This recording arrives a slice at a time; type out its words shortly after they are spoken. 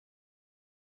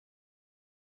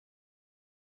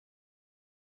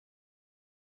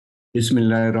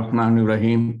বিসমিল্লাহির রহমানির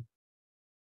রহিম।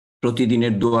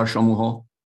 প্রতিদিনের দোয়া সমূহ।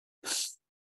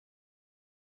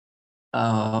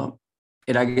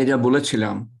 এর আগে যা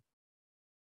বলেছিলাম,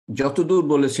 যতদূর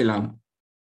বলেছিলাম,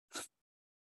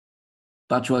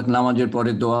 5 ওয়াক্ত নামাজের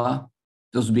পরে দোয়া,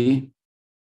 তসবিহ,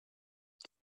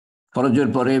 ফরজের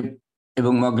পরে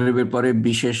এবং মাগরিবের পরে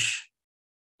বিশেষ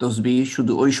তসবিহ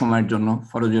শুধু ওই সময়ের জন্য,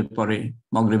 ফরজের পরে,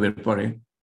 মাগরিবের পরে,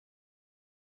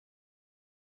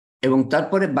 এবং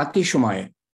তারপরে বাকি সময়ে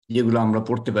যেগুলো আমরা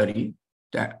পড়তে পারি।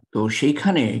 তো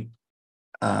সেইখানে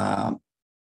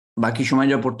বাকি সময়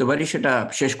যা পড়তে পারি সেটা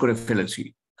শেষ করে ফেলেছি,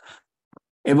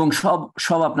 এবং সব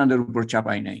সব আপনাদের উপর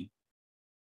চাপাই নাই।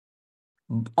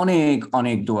 অনেক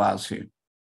অনেক দোয়া আছে।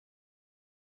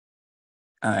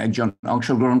 একজন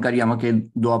অংশগ্রহণকারী আমাকে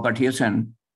দোয়া পাঠিয়েছেন,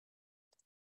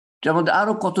 যার মধ্যে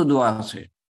আরো কত দোয়া আছে।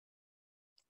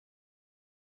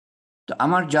 তো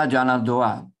আমার যা জানা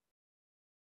দোয়া,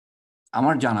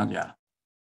 আমার জানা যা,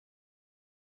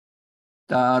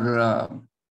 তার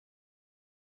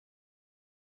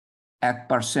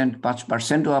 1%,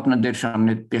 5%ও আপনাদের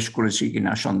সামনে পেশ করেছি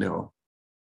কিনা সন্দেহ।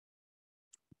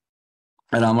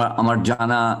 আর আমার আমার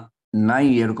জানা নাই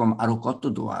এরকম আরো কত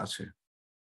দোয়া আছে।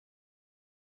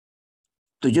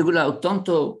 তো যেগুলো অত্যন্ত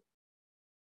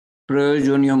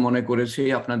প্রয়োজনীয় মনে করেছি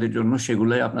আপনাদের জন্য,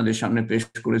 সেগুলোই আপনাদের সামনে পেশ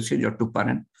করেছি যতটুকু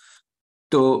পারেন।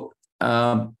 তো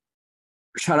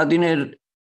সারাদিনের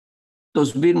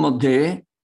তসবির মধ্যে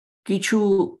কিছু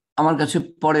আমার কাছে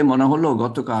পরে মনে হলো,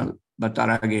 গতকাল বা তার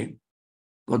আগে,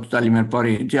 গত তালিমের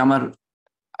পরে, যে আমার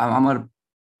আমার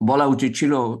বলা উচিত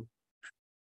ছিল।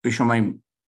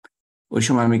 ওই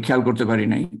সময় আমি খেয়াল করতে পারি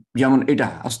নাই। যেমন এটা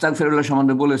আস্তাগফিরুল্লাহ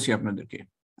সম্বন্ধে বলেছি আপনাদেরকে।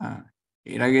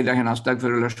 এর আগে দেখেন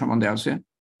আস্তাগফিরুল্লাহ সম্বন্ধে আছে,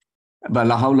 বা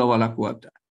লা হাওলা ওয়ালা কুওয়াতা,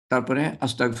 তারপরে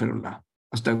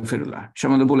আস্তাগফিরুল্লাহ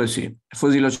সম্বন্ধে বলেছি,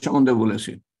 ফজিলত সম্বন্ধে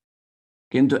বলেছি।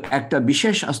 কিন্তু একটা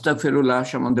বিশেষ আস্তাগফিরুল্লাহ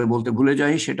সম্বন্ধে বলতে ভুলে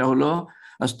যাই, সেটা হলো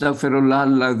আস্তাগফিরুল্লাহ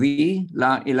আল্লাযী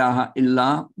লা ইলাহা ইল্লা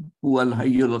হুয়াল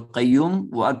হাইয়ুল কাইয়্যুম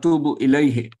ওয়া আতুবু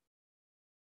ইলাইহি।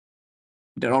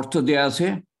 এটার অর্থ দেয়া আছে,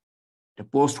 এটা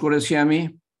পোস্ট করেছি আমি।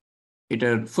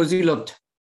 এটার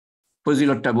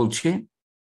ফজিলতটা বলছি,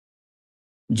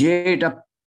 যে এটা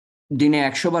দিনে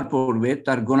 100 বার পড়বে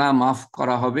তার গুনাহ মাফ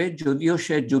করা হবে, যদিও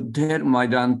সে যুদ্ধের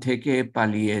ময়দান থেকে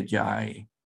পালিয়ে যায়।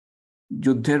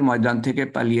 যুদ্ধের ময়দান থেকে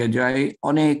পালিয়ে যায়,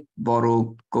 অনেক বড়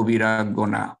কবিরা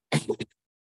গুনাহ,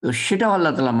 তো সেটাও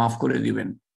আল্লাহ তাআলা মাফ করে দিবেন,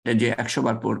 যে 100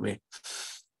 বার পড়বে।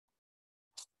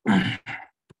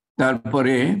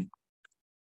 তারপরে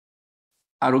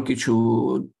আরো কিছু,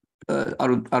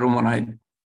 আরো আরো মনে হয়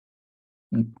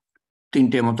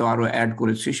 3টে মতো আরো অ্যাড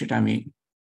করেছি, সেটা আমি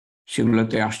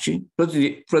সেগুলোতে আসছি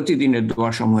প্রতিদিনের দোয়া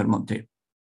সমূহের মধ্যে।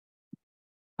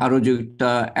 আরো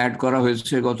যেটা অ্যাড করা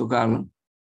হয়েছে গতকাল,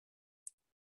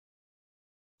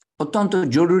 অত্যন্ত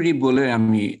জরুরি বলে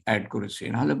আমি অ্যাড করেছি,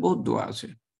 নাহলে বহুত দোয়া আছে।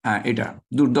 হ্যাঁ, এটা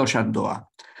দুর্দশার দোয়া।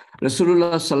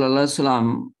 রাসূলুল্লাহ সাল্লাল্লাহু আলাইহি সাল্লাম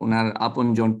ওনার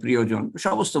আপনজন, প্রিয়জন,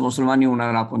 সমস্ত মুসলমানই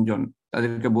ওনার আপনজন,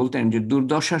 তাদেরকে বলতেন যে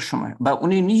দুর্দশার সময়, বা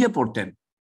উনি নিজে পড়তেন,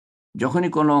 যখনই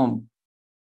কোনো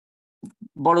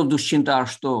বড় দুশ্চিন্তা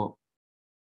আসতো,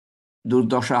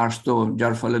 দুর্দশা আসতো,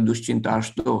 যার ফলে দুশ্চিন্তা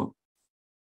আসতো,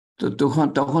 তো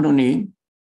তখন উনি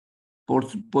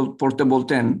পড়তে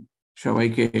বলতেন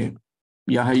সবাইকে,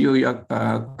 ইয়া হাইয়্যু ইয়া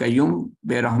কাইয়্যুম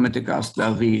বিরহমাতিকা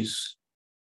আস্তাগীস।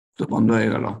 তো বন্ধ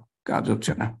হয়ে গেল, কাজ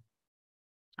হচ্ছে না।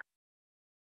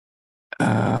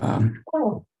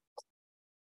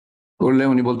 করলে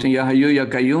উনি বলতেন, ইয়া হাইয়্যু ইয়া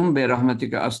কাইয়্যুম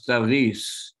বিরহমাতিকা আস্তাগীস।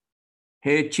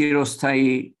 হে চিরস্থায়ী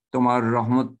তোমার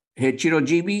রহমত, হে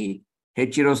চিরজীবী, হে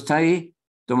চিরস্থায়ী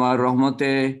তোমার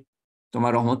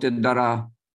রহমতের দ্বারা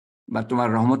বা তোমার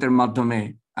রহমতের মাধ্যমে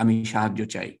আমি সাহায্য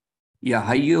চাই। ইয়া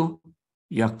হাইয়্যু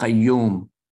ইয়া কাইয়্যুম,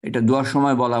 এটা দোয়ার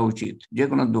সময় বলা উচিত, যে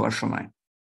কোনো দোয়ার সময়।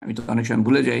 আমি তো অনেক সময়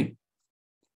ভুলে যাই।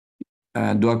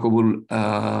 দোয়া কবুল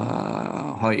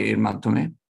হয় এর মাধ্যমে।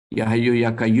 ইয়া হাইয়্যু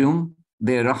ইয়া কাইয়্যুম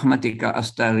বিরহমাতিকা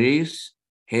আস্তাগীস,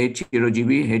 হে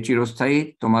চিরজীবী, হে চিরস্থায়ী,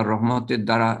 তোমার রহমতের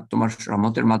দ্বারা, তোমার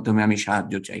রহমতের মাধ্যমে আমি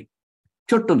সাহায্য চাই।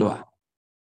 ছোট্ট দোয়া।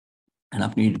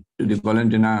 আপনি যদি বলেন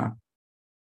যে না,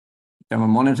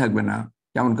 আমার মনে থাকবে না,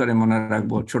 কেমন করে মনে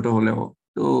রাখবো ছোট হলেও,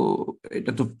 তো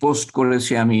এটা তো পোস্ট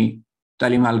করেছি আমি।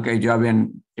 তালিম হালকায় যাবেন,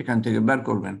 এখান থেকে বের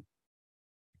করবেন,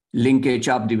 লিঙ্কে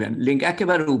চাপ দিবেন, লিঙ্ক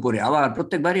একেবারে উপরে, আবার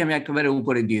প্রত্যেকবারই আমি একেবারে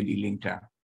উপরে দিয়ে দিই লিঙ্কটা।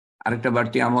 আরেকটা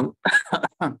বাড়তি আমল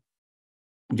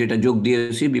যেটা যোগ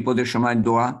দিয়েছি, বিপদের সময়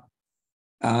দোয়া।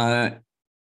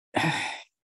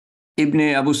 ইবনে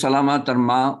আবু সালামা তার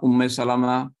মা উম্মে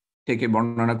সালামা থেকে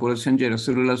বর্ণনা করেছেন যে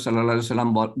রাসূলুল্লাহ সাল্লাল্লাহু আলাইহি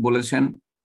সাল্লাম বলেছেন,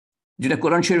 যেটা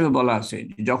কোরআন শরীফে বলা আছে,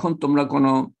 যখন তোমরা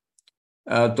কোনো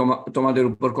তোমাদের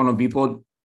উপর কোনো বিপদ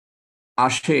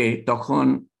আসে, তখন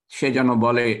সে যেন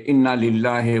বলে ইন্না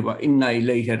লিল্লাহি ওয়া ইন্না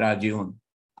ইলাইহি রাজিউন।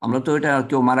 আমরা তো এটা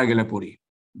কেউ মারা গেলে পড়ি,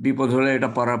 বিপদ হলে এটা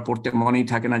পড়তে মনেই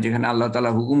থাকে না, যেখানে আল্লাহ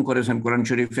তাআলা হুকুম করেছেন কোরআন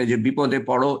শরীফে যে বিপদে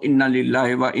পড়ো ইন্না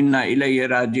লিল্লাহি ওয়া ইন্না ইলাইহি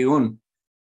রাজিউন।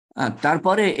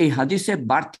 তারপরে এই হাদিসে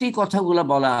বাড়তি কথাগুলো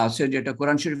বলা আছে যেটা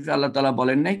কোরআন শরীফে আল্লাহ তাআলা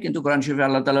বলেন নাই, কিন্তু কোরআন শরীফে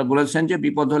আল্লাহ তাআলা বলেছেন যে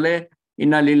বিপদ হলে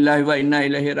ইন্না লিল্লাহি ওয়া ইন্না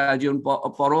ইলাইহি রাজিউন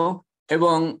পড়ো,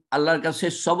 এবং আল্লাহর কাছে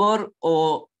সবর ও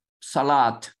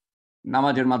সালাত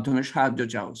নামাজের মাধ্যমে সাহায্য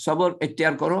চাও। সবর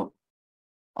এখতিয়ার করো,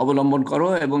 অবলম্বন করো,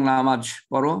 এবং নামাজ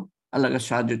পড়ো, আল্লাহর কাছে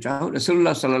সাহায্য চাও।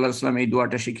 রাসূলুল্লাহ সাল্লাল্লাহু আলাইহি ওয়াসাল্লাম এই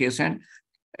দোয়াটা শিখিয়েছেন।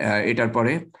 এটার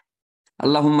পরে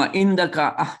আল্লাহুম্মা ইনদাকা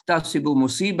আহতাসিবু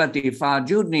মুসিবাতি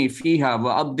ফাজুরনি ফিহা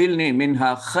ওয়া আবদিলনি মিনহা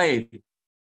খায়র।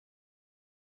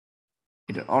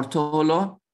 এটার অর্থ হলো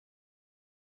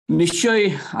নিশ্চয়ই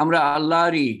আমরা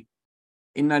আল্লাহরই,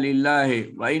 ইন্না লিল্লাহি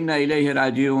ওয়া ইন্না ইলাইহি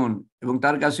রাজিউন, এবং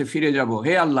তার কাছে ফিরে যাব।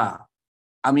 হে আল্লাহ,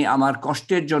 আমি আমার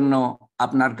কষ্টের জন্য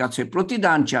আপনার কাছে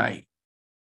প্রতিদান চাই,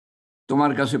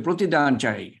 তোমার কাছে প্রতিদান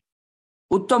চাই,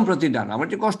 উত্তম প্রতিদান। আমার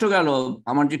যে কষ্ট গেল,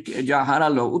 আমার যে যা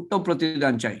হারালো, উত্তম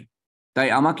প্রতিদান চাই, তাই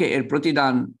আমাকে এর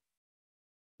প্রতিদান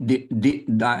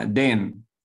দেন,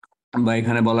 বা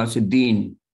এখানে বলা আছে দিন,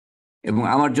 এবং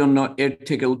আমার জন্য এর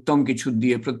থেকে উত্তম কিছু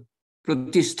দিয়ে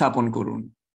প্রতিস্থাপন করুন,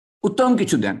 উত্তম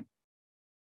কিছু দেন।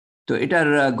 তো এটার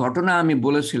ঘটনা আমি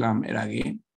বলেছিলাম এর আগে,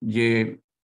 যে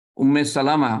উম্মে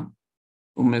সালামা,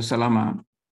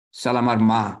 সালামার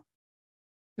মা,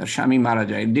 তার স্বামী মারা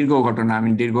যায়। দীর্ঘ ঘটনা,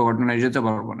 আমি দীর্ঘ ঘটনায় যেতে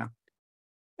পারবো না।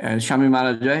 স্বামী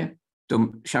মারা যায়, তো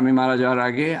স্বামী মারা যাওয়ার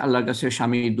আগে আল্লাহর কাছে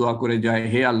স্বামী দোয়া করে যায়,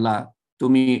 হে আল্লাহ,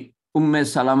 তুমি উম্মে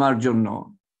সালামার জন্য,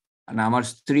 মানে আমার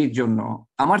স্ত্রীর জন্য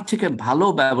আমার থেকে ভালো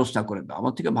ব্যবস্থা করে দাও,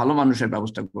 আমার থেকে ভালো মানুষের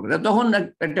ব্যবস্থা করে দাও। তখন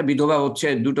একটা বিধবা হচ্ছে,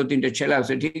 দুটো তিনটে ছেলে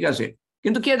আছে, ঠিক আছে,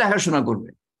 কিন্তু কে দেখাশোনা করবে?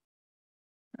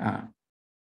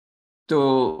 তো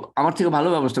আমার থেকে ভালো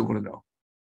ব্যবস্থা করে দাও,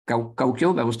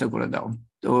 কাউকেও ব্যবস্থা করে দাও।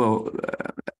 তো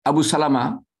আবু সালামা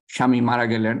স্বামী মারা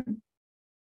গেলেন,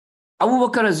 আবু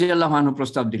বকর রাদিয়াল্লাহু আনহু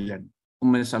প্রস্তাব দিলেন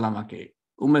উম্মে সালামাকে,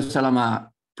 উম্মে সালামা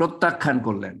প্রত্যাখ্যান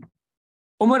করলেন।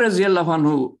 ওমর রাদিয়াল্লাহু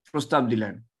আনহু প্রস্তাব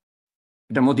দিলেন,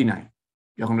 এটা মদিনায়,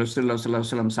 যখন রাসূলুল্লাহ সাল্লাল্লাহু আলাইহি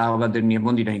ওয়াসাল্লাম সাহাবাদের নিয়ে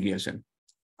মদিনায় গিয়েছেন।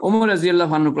 ওমর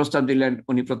রাদিয়াল্লাহু আনহু প্রস্তাব দিলেন,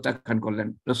 উনি প্রত্যাখ্যান করলেন।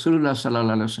 রাসূলুল্লাহ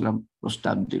সাল্লাল্লাহু আলাইহি ওয়াসাল্লাম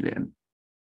প্রস্তাব দিলেন।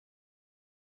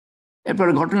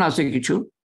 এরপরে ঘটনা আছে কিছু,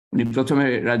 উনি প্রথমে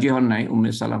রাজি হন নাই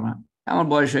উম্মে সালামা, আমার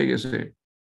বয়স হয়ে গেছে,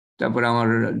 তারপরে আমার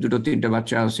দুটো তিনটে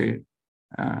বাচ্চা আছে,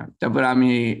 তারপরে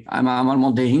আমার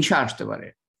মধ্যে হিংসা আসতে পারে,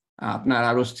 আপনার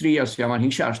আরো স্ত্রী আছে, আমার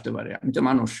হিংসা আসতে পারে, আমি তো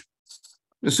মানুষ।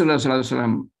 রাসূলুল্লাহ সাল্লাল্লাহু আলাইহি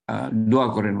ওয়াসাল্লাম দোয়া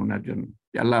করেন ওনার জন্য,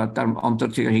 আল্লাহ তার অন্তর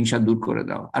থেকে হিংসা দূর করে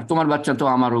দাও, আর তোমার বাচ্চা তো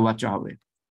আমারও বাচ্চা হবে।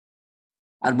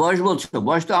 আর বয়স বলছো,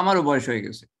 বয়স তো আমারও বয়স হয়ে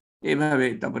গেছে। এইভাবে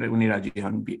তারপরে উনি রাজি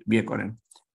হন, বিয়ে করেন।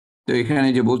 তো এখানে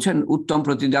যে বলছেন উত্তম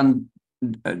প্রতিদান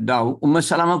দাও, উম্মে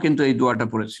সালামাও কিন্তু এই দোয়াটা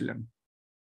পড়েছিলেন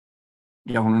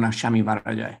যখন ওনার স্বামী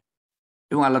মারা যায়,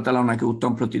 এবং আল্লাহ তাআলা ওনাকে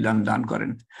উত্তম প্রতিদান দান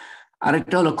করেন।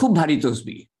 আরেকটা হলো খুব ভারী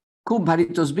তসবিহ, খুব ভারী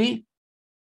তসবিহ।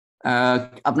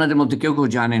 আপনাদের মধ্যে কেউ কেউ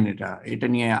জানেন এটা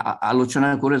নিয়ে আলোচনা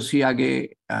করেছি আগে,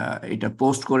 এটা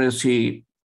পোস্ট করেছি,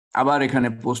 আবার এখানে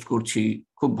পোস্ট করছি।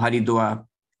 খুব ভারী দোয়া।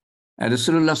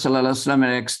 রাসূলুল্লাহ সাল্লাল্লাহু আলাইহি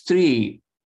ওয়াসাল্লামের এক স্ত্রী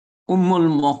উম্মুল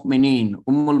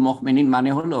মুমিনিন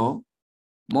মানে হলো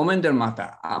মোমেনদের মাতা,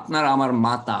 আপনার আমার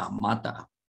মাতা,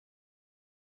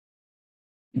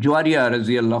 জুয়ারিয়া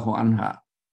রাদিয়াল্লাহু আনহা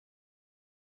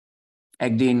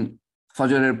একদিন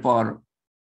ফজরের পর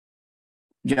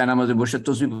জানামাজে বসে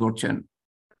তাসবিহ করছেন।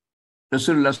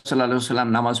 রাসূলুল্লাহ সাল্লাল্লাহু আলাইহি ওয়াসাল্লাম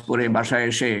নামাজ পড়ে বাসায়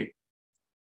এসে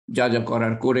যা যা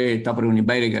করার করে তারপরে উনি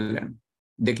বাইরে গেলেন,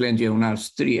 দেখলেন যে ওনার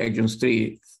একজন স্ত্রী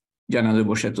জানাজায়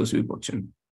বসে তাসবিহ পড়ছেন।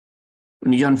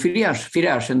 উনি যখন ফিরে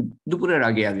আসেন দুপুরের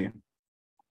আগে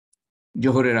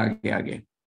জোহরের আগে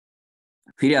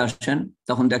ফিরে আসেন,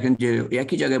 তখন দেখেন যে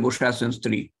একই জায়গায় বসে আছেন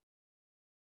স্ত্রী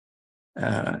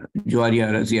জুয়ারিয়া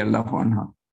রাদিয়াল্লাহু আনহা।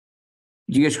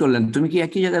 জিজ্ঞেস করলেন, তুমি কি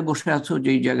একই জায়গায় বসে আছো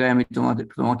যেই জায়গায় আমি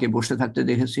তোমাকে বসে থাকতে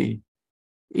দেখেছি?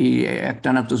 এই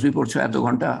একটানা তাসবিহ পড়ছো এত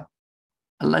ঘন্টা?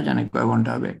 আল্লাহ জানে কয়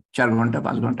ঘন্টা হবে, 4 ঘন্টা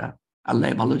 5 ঘন্টা, আল্লাহ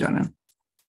ভালো জানেন।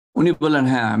 উনি বললেন,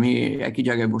 হ্যাঁ, আমি একই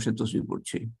জায়গায় বসে তাসবিহ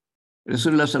পড়ছি।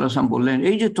 রাসূলুল্লাহ সাল্লাল্লাহু আলাইহি ওয়াসাল্লাম বললেন,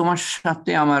 এই যে তোমার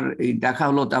সাথে আমার এই দেখা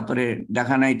হলো, তারপরে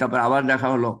দেখা নাই, তারপরে আবার দেখা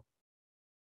হলো,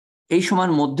 এই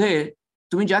সময়ের মধ্যে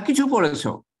তুমি যা কিছু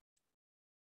পড়েছো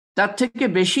তার থেকে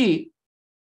বেশি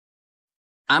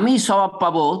আমি সওয়াব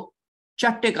পাবো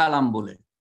 4টে কালাম বলে।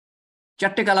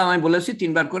 4টে কালাম আমি বলেছি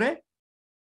 3বার করে,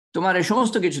 তোমার এই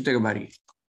সমস্ত কিছু থেকে ভারী।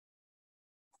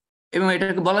 এবং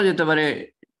এটাকে বলা যেতে পারে,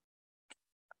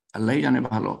 আল্লাহই জানে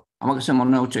ভালো, আমার কাছে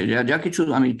মনে হচ্ছে যা কিছু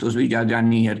আমি তাসবিহ যা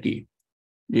জানি আর কি,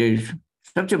 যে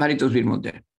সবচেয়ে ভারী তাসবিহর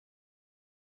মধ্যে।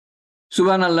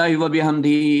 সুবহানাল্লাহি ওয়া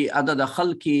বিহামদিহি আদাদা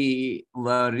খালকি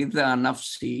ওয়া রিদা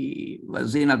নাফসি ওয়া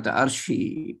জিনাতা আরশি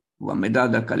ওয়া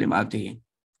মিদাদা কালিমাতিহি।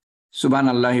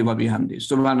 সুবহানাল্লাহি ওয়া বিহামদিহি,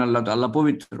 সুবহানাল্লাহ, তো আল্লাহ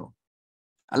পবিত্র।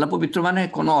 আল্লাহ পবিত্র মানে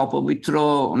কোনো অপবিত্র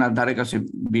ওনার ধারে কাছে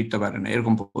বিরতে পারে না,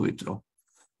 এরকম পবিত্র।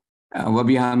 ওয়া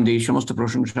বিহামদিহি, সমস্ত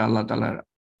প্রশংসা আল্লাহ তাআলার।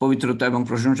 পবিত্রতা এবং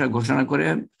প্রশংসা ঘোষণা করে,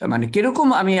 মানে কিরকম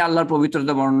আমি আল্লাহর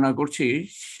পবিত্রতা বর্ণনা করছি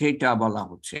সেটা বলা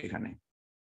হচ্ছে এখানে।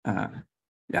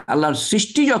 আল্লাহর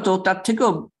সৃষ্টি যত,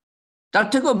 তার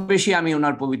থেকেও বেশি আমি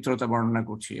ওনার পবিত্রতা বর্ণনা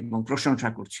করছি এবং প্রশংসা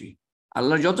করছি।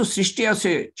 আল্লাহর যত সৃষ্টি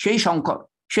আছে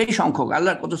সেই সংখ্যক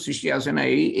আল্লাহর কত সৃষ্টি আছে না,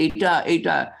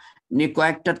 এইটা নিয়ে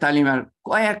কয়েকটা তালিম, আর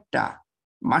কয়েকটা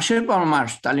মাসের পর মাস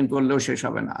তালিম করলেও শেষ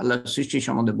হবে না আল্লাহর সৃষ্টি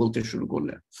সম্বন্ধে বলতে শুরু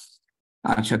করলে।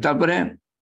 আচ্ছা, তারপরে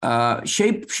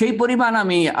সেই পরিমাণ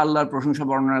আমি আল্লাহর প্রশংসা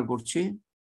বর্ণনা করছি,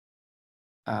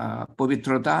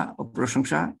 পবিত্রতা ও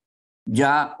প্রশংসা,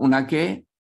 যা উনাকে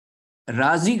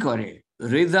রাজি করে,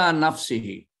 রিদা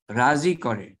নাফসিহি, রাজি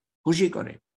করে, খুশি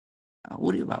করে।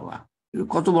 ওরে বাবা,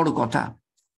 কত বড় কথা।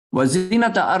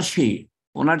 ওয়াজিনাতা আরশি,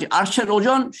 ওনার যে আরশের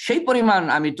ওজন, সেই পরিমাণ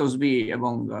আমি তসবিহ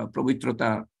এবং পবিত্রতা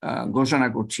ঘোষণা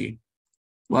করছি।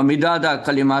 ওয়া মিদাদা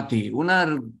কালিমাতি,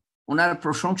 ওনার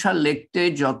প্রশংসা লিখতে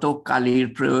যত কালির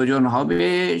প্রয়োজন হবে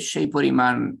সেই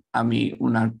পরিমাণ আমি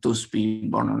ওনার তসবিহ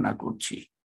বর্ণনা করছি।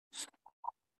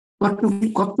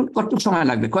 কত সময়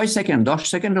লাগবে? কয় সেকেন্ড? 10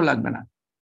 সেকেন্ডও লাগবে না।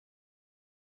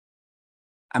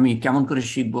 আমি কেমন করে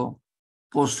শিখবো?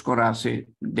 পোস্ট করা আছে,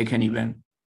 দেখে নিবেন।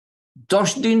 10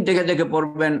 দিন দেখে দেখে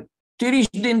পড়বেন, 30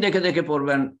 দিন দেখে দেখে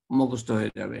পড়বেন, মুখস্থ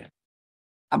হয়ে যাবে।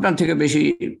 আপনার থেকে বেশি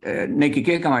নেকি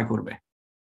কে কামাই করবে?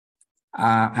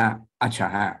 হ্যাঁ, আচ্ছা,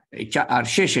 হ্যাঁ, আর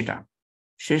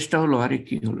শেষটা হলো, আরে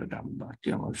কি হলো এটা,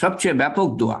 সবচেয়ে ব্যাপক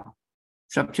দোয়া,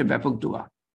 সবচেয়ে ব্যাপক দোয়া।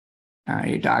 হ্যাঁ,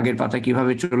 এটা আগের পাতায়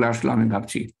কিভাবে চলে আসলো আমি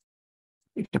ভাবছি,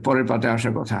 এটা পরের পাতায়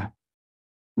আসার কথা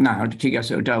না। ওটা ঠিক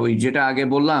আছে, ওটা ওই যেটা আগে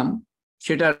বললাম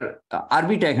সেটার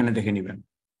আরবিটা এখানে দেখে নিবেন।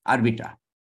 আরবিটা,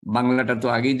 বাংলাটা তো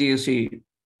আগেই দিয়েছি,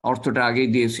 অর্থটা আগেই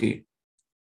দিয়েছি,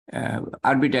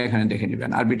 আরবিটা এখানে দেখে নিবেন।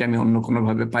 আরবিটা আমি অন্য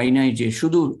কোনোভাবে পাই নাই যে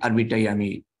শুধু আরবিটাই আমি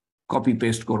কপি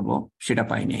পেস্ট করব, সেটা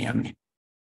পাই নাই আমি।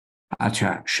 আচ্ছা,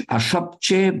 আর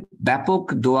সবচেয়ে ব্যাপক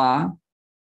দোয়া,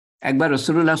 একবার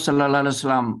রাসূলুল্লাহ সাল্লাল্লাহু আলাইহি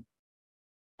ওয়াসাল্লাম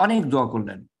অনেক দোয়া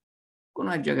করলেন। কোন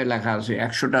এক জায়গায় লেখা আছে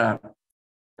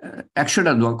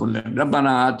 100টা দোয়া করলেন,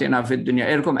 রব্বানা আতিনা ফিদ দুনিয়া,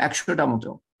 এরকম 100টা মতো,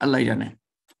 আল্লাহ জানে।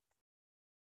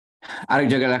 আরেক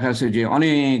জায়গায় লেখা আছে যে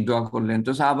অনেক দোয়া করলেন।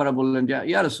 তো সাহাবারা বললেন যে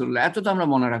ইয়া রাসূলুল্লাহ, এত তো আমরা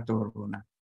মনে রাখতে পারবো না,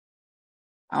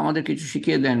 আমাদের কিছু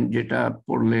শিখিয়ে দেন যেটা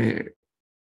পড়লে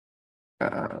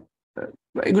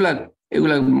এগুলা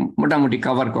এগুলা মোটামুটি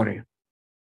কভার করে।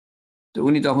 তো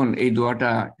উনি তখন এই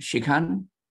দোয়াটা শেখান।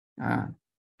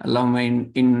 আল্লাহুম্মা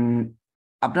ইন,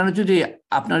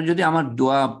 আপনারা যদি আমার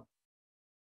দোয়া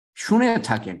শুনে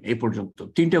থাকেন এই পর্যন্ত,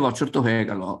 3টে বছর তো হয়ে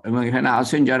গেল, এবং এখানে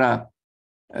আছেন যারা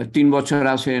 3 বছর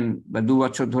আছেন, বা 2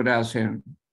 বছর ধরে আছেন,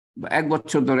 বা 1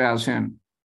 বছর ধরে আছেন,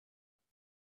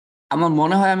 আমার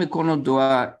মনে হয় আমি কোনো দোয়া,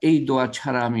 এই দোয়া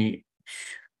ছাড়া আমি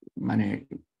মানে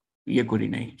করি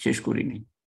নাই, শেষ করি নাই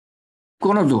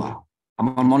কোনো দোয়া,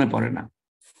 আমার মনে পড়ে না।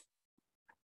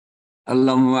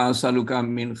 আল্লাহুম্মা আসআলুকা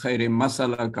মিন খায়রি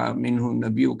মাসালাকা মিনহু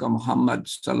নাবিয়ুকা মুহাম্মদ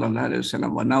সাল্লাল্লাহু আলাইহি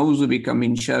ওয়াসাল্লাম, ওয়া নাউযু বিকা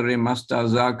মিন শাররি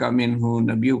মাস্তাযাকা মিনহু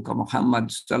নাবিয়ুকা মুহাম্মদ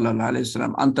সাল্লাল্লাহু আলাইহি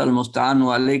ওয়াসাল্লাম, আনতাল মুস্তাআন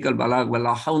ওয়া আলাইকাল বালাগ ওয়া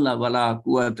লা হাওলা ওয়া লা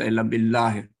কুওয়াতা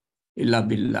ইল্লা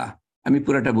বিল্লাহ। আমি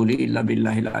পুরোটা বলি, ইল্লা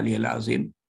বিল্লাহিল আলিয়্যিল আযীম।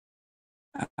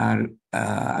 আর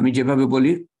আমি যেভাবে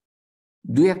বলি,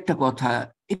 2-1টা কথা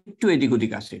একটু এদিক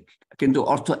ওদিক আছে, কিন্তু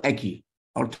অর্থ একই।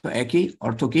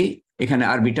 অর্থ কি? এখানে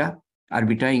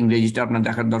আরবিটা, ইংরেজিটা আপনার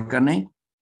দেখার দরকার নেই।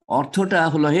 অর্থটা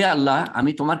হলো, হে আল্লাহ,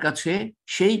 আমি তোমার কাছে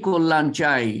সেই কল্যাণ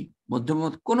চাই, মধ্যে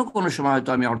কোনো কোনো সময়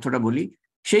হয়তো আমি অর্থটা বলি,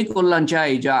 সেই কল্যাণ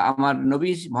চাই যা আমার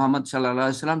নবী মুহাম্মদ সাল্লাল্লাহু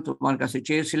আলাইহি সাল্লাম তোমার কাছে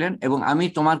চেয়েছিলেন, এবং আমি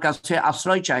তোমার কাছে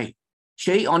আশ্রয় চাই,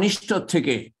 সেই অনিষ্ট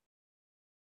থেকে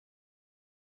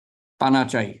পানা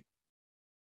চাই,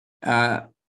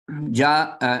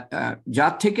 যা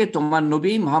থেকে তোমার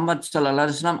নবী মুহাম্মদ সাল্লাল্লাহু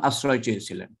আলাইহি সাল্লাম আশ্রয়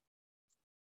চেয়েছিলেন।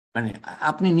 মানে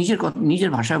আপনি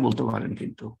নিজের ভাষায় বলতে পারেন,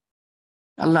 কিন্তু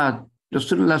আল্লাহ,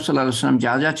 রাসূলুল্লাহ সাল্লাল্লাহু আলাইহি সাল্লাম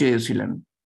যা যা চেয়েছিলেন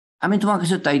আমি তোমার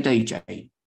কাছে তাই চাই,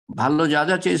 ভালো যা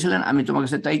যা চেয়েছিলেন আমি তোমার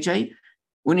কাছে তাই চাই।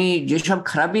 উনি যেসব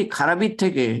খারাপির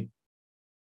থেকে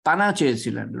পানা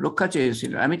চেয়েছিলেন, রক্ষা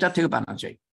চেয়েছিলেন, আমি তার থেকে পানা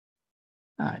চাই।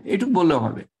 এটুকু বললেও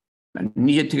হবে।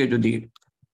 নিজের থেকে যদি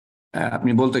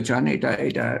আপনি বলতে চান,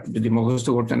 এটা যদি মুখস্থ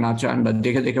করতে না চান বা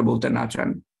দেখে দেখে বলতে না চান,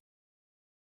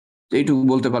 এইটুকু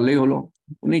বলতে পারলেই হলো।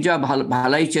 উনি যা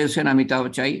ভালাই চেয়েছেন আমি তাও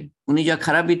চাই, উনি যা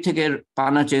খারাপির থেকে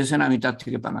পানা চেয়েছেন আমি তার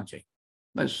থেকে পানা চাই,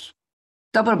 ব্যাস।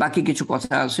 তারপর বাকি কিছু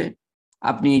কথা আছে।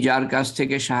 আপনি যার কাছ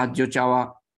থেকে সাহায্য চাওয়া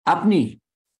আপনি,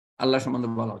 আল্লাহ সম্বন্ধে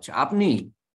বলা হচ্ছে, আপনি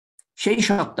সেই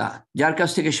সত্তা যার কাছ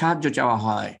থেকে সাহায্য চাওয়া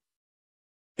হয়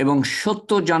এবং সত্য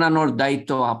জানানোর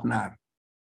দায়িত্ব আপনার।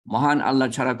 মহান আল্লাহ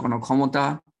ছাড়া কোনো ক্ষমতা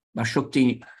বা শক্তি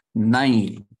নাই।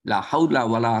 লা হাওলা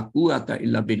ওয়ালা কুওয়াতা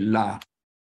ইল্লা বিল্লাহ,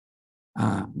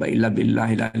 বা ইল্লা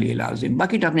বিল্লাহিল আলিয়্যিল আযীম।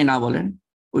 বাকিটা আপনি না বলেন,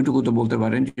 ওইটুকু তো বলতে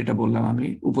পারেন যেটা বললাম আমি।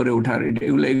 উপরে ওঠার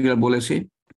এগুলো এগুলো বলেছি,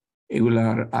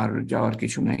 এগুলার আর যাওয়ার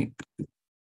কিছু নাই,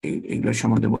 এগুলোর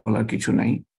সম্বন্ধে বলার কিছু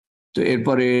নাই। তো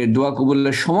এরপরে দোয়া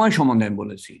কবুলের সময় সম্বন্ধে আমি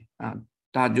বলেছি।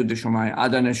 তাহাজ্জুদের সময়,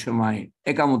 আজানের সময়,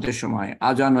 একামতের সময়,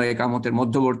 আজান ও একামতের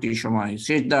মধ্যবর্তী সময়,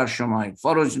 সিজদার সময়,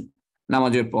 ফরজ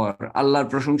নামাজের পর, আল্লাহর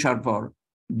প্রশংসার পর,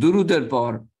 দুরুদের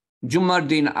পর, জুম্মার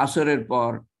দিন আসরের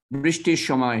পর, বৃষ্টির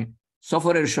সময়,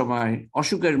 সফরের সময়,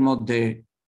 অসুখের মধ্যে,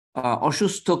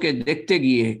 অসুস্থকে দেখতে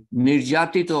গিয়ে,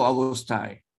 নির্যাতিত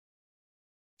অবস্থায়,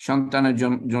 সন্তানের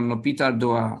জন্য পিতার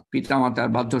দোয়া, পিতামাতার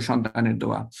বাধ্য সন্তানের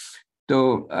দোয়া। তো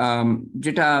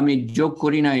যেটা আমি যোগ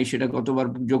করি নাই, সেটা গতবার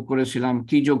যোগ করেছিলাম,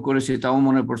 কি যোগ করেছি তাও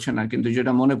মনে পড়ছে না, কিন্তু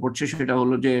যেটা মনে পড়ছে সেটা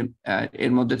হলো যে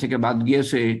এর মধ্যে থেকে বাদ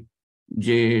গিয়েছে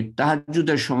যে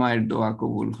তাহাজ্জুদের সময়ের দোয়া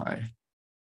কবুল হয়,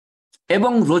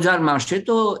 এবং রোজার মাসে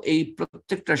তো এই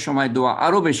প্রত্যেকটা সময় দোয়া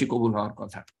আরো বেশি কবুল হওয়ার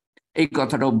কথা। এই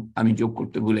কথাটাও আমি যোগ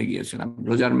করতে ভুলে গিয়েছিলাম।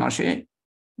 রোজার মাসে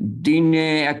দিনে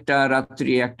একটা,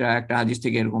 রাত্রি একটা, একটা হাদিস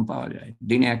থেকে এরকম পাওয়া যায়,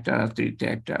 দিনে একটা, রাত্রিতে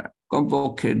একটা,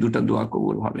 কমপক্ষে দুটো দোয়া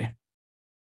কবুল হবে।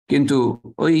 কিন্তু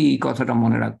ওই কথাটা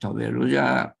মনে রাখতে হবে, রোজা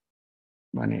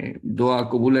মানে দোয়া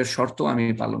কবুলের শর্ত আমি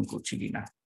পালন করছি কিনা।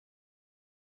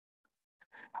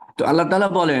 তো আল্লাহ তাআলা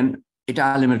বলেন, এটা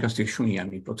আলেমের কাছ থেকে শুনি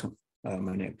আমি প্রথম,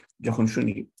 মানে যখন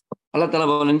শুনি, আল্লাহ তাআলা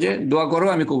বলেন যে দোয়া করো,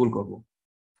 আমি কবুল করব,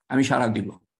 আমি সাড়া দিব।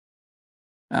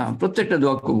 প্রত্যেকটা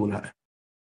দোয়া কবুল হয়,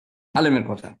 আলেমের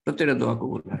কথা, প্রত্যেকটা দোয়া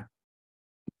কবুল হয়।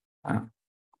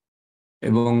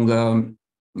 এবং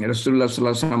রাসূলুল্লাহ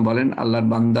সাল্লাল্লাহু আলাইহি ওয়াসাল্লাম বলেন, আল্লাহর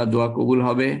বান্দা দোয়া কবুল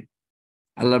হবে,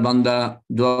 আল্লাহর বান্দা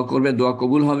দোয়া করবে, দোয়া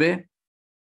কবুল হবে,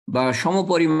 বা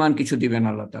সমপরিমাণ কিছু দিবেন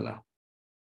আল্লাহ তাআলা,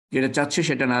 যেটা চাচ্ছে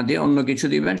সেটা না দিয়ে অন্য কিছু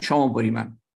দিবেন সমপরিমাণ,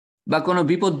 বা কোনো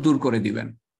বিপদ দূর করে দিবেন,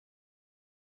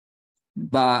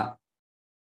 বা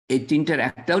এই তিনটার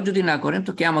একটাও যদি না করেন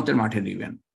তো কিয়ামতের মাঠে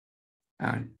দিবেন।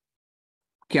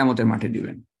 কিয়ামতের মাঠে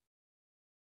দিবেন,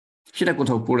 সেটা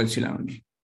কোথাও পড়েছিলাম আমি।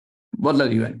 বদলা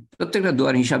দিবেন, প্রত্যেকটা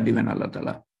দোয়ার হিসাব দিবেন আল্লাহ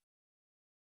তাআলা।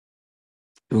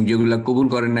 এবং যেগুলা কবুল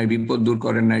করেন নাই, বিপদ দূর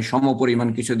করেন নাই, সমপরিমাণ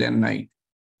কিছু দেন নাই,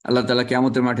 আল্লাহ তাআলা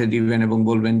কিয়ামতের মাঠে দিবেন এবং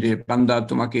বলবেন যে বান্দা,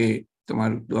 তোমাকে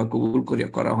তোমার দোয়া কবুল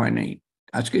করা হয় নাই,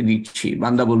 আজকে দিচ্ছি।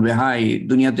 বান্দা বলবে, হাই,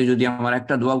 দুনিয়াতে যদি আমার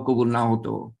একটা দোয়া কবুল না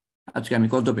হতো, আজকে আমি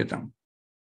কত পেতাম।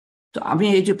 তো আমি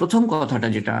এই যে প্রথম কথাটা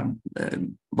যেটা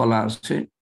বলা আছে,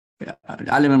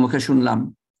 আলেমের মুখে শুনলাম,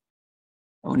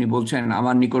 উনি বলছেন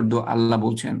আমার নিকট আল্লাহ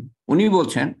বলছেন, উনি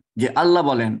বলছেন যে আল্লাহ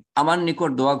বলেন আমার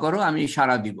নিকট দোয়া করো, আমি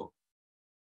সাড়া দিব।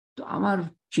 তো আমার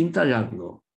চিন্তা জাগলো,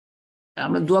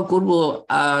 আমরা দোয়া করব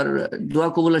আর দোয়া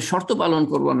কবুলের শর্ত পালন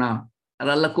করব না, আর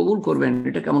আল্লাহ কবুল করবেন,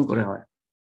 এটা কেমন করে হয়?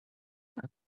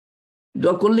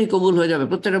 দোয়া করলেই কবুল হয়ে যাবে,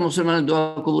 প্রত্যেকটা মুসলমানের দোয়া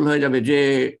কবুল হয়ে যাবে, যে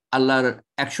আল্লাহর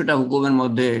 100টা হুকুমের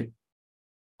মধ্যে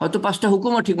হয়তো 5টা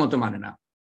হুকুমও ঠিক মতো মানে না,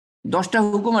 10টা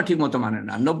হুকুমও ঠিক মতো মানে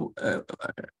না,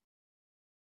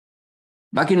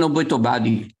 বাকি 90 তো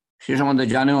বাদই, সে সম্বন্ধে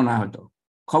জানেও না, হয়তো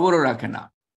খবরও রাখে না,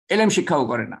 এলেম শিক্ষাও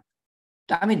করে না।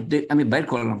 তা আমি আমি বাইর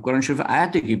করলাম কোরআন শরীফ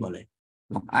আয়াতে কি বলে।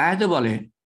 এবং আয়াতে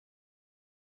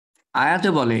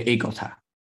বলে এই কথা,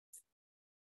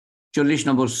 40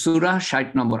 নম্বর সূরা 60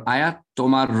 নম্বর আয়াত,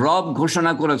 তোমার রব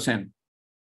ঘোষণা করেছেন,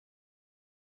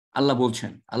 আল্লাহ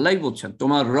বলছেন, আল্লাহই বলছেন,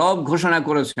 তোমার রব ঘোষণা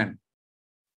করেছেন,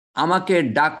 আমাকে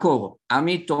ডাকো,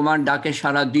 আমি তোমার ডাকে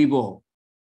সাড়া দিব।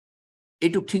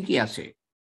 এটুক ঠিকই আছে,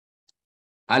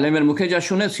 আলেমের মুখে যা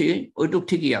শুনেছি ওইটুক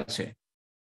ঠিকই আছে।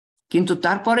 কিন্তু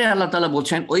তারপরে আল্লাহ তাআলা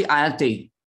বলছেন ওই আয়াতেই,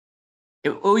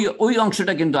 ওই ওই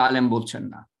অংশটা কিন্তু আলেম বলছেন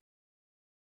না।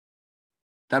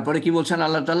 তারপরে কি বলছেন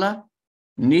আল্লাহ তাআলা?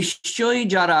 নিশ্চয়ই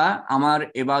যারা আমার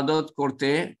ইবাদত করতে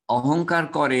অহংকার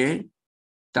করে,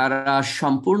 তারা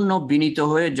সম্পূর্ণ বিনীত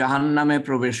হয়ে জাহান্নামে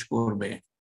প্রবেশ করবে।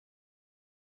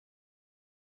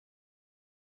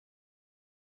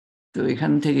 তো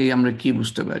এখান থেকে আমরা কি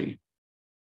বুঝতে পারি?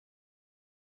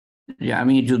 যে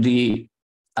আমি যদি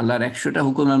আল্লাহর 100টা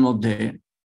হুকুমের মধ্যে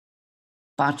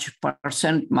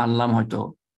 5% মানলাম হয়তো,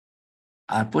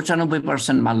 আর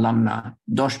 95% মানলাম না,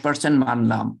 10%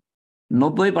 মানলাম,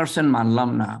 90% মানলাম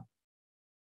না,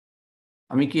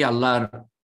 আমি কি আল্লাহর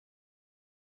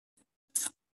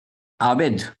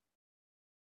আবেদ?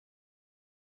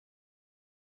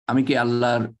 আমি কি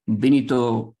আল্লাহর বিনীত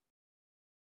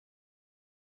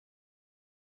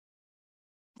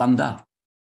বান্দা?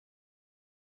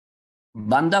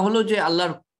 বান্দা হলো যে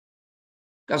আল্লাহর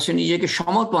কাছে নিজেকে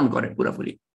সমর্পণ করে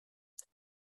পুরোপুরি,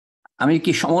 আমি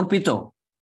কি সমর্পিত?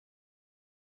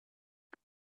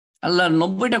 আল্লাহর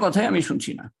 90টা কথাই আমি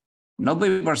শুনছি না,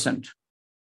 90%।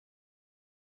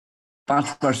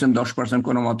 5%, 10%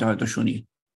 কোনো মতে হয়তো শুনি।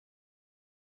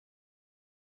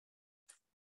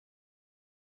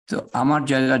 তো আমার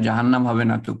জায়গা জাহান্নাম হবে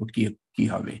না তো কি কি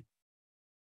হবে?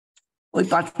 ওই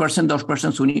 5%,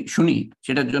 10% শুনি শুনি,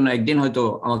 সেটার জন্য একদিন হয়তো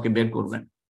আমাকে বের করবেন।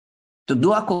 তো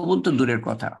দোয়া কবুল তো দূরের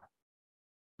কথা,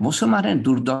 মুসলমানের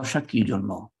দুর্দশা কি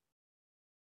জন্য?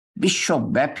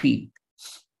 বিশ্বব্যাপী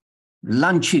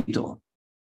লাঞ্ছিত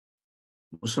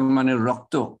মুসলমানের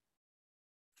রক্ত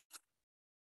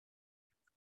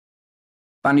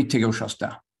পানির থেকেও সস্তা।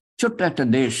 ছোট্ট একটা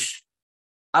দেশ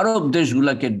আরব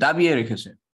দেশগুলোকে দাবিয়ে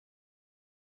রেখেছে।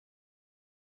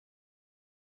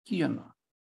 কি জন্য?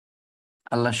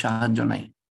 আল্লাহ সাহায্য নাই।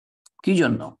 কি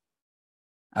জন্য?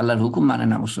 আল্লাহর হুকুম মানে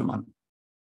না মুসলমান,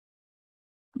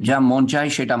 যা মন চায়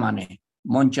সেটা মানে।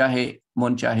 মন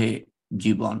চাহে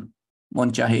জীবন, মন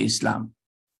চাহে ইসলাম,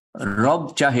 রব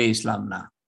চাহে ইসলাম না।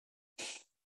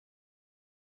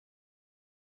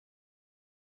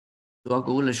 দোয়া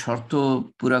কবুলের শর্ত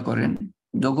পুরা করেন।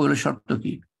 দোয়া কবুলের শর্ত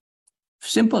কি?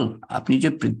 সিম্পল। আপনি যে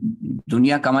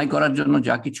দুনিয়া কামাই করার জন্য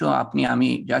যা কিছু আপনি আমি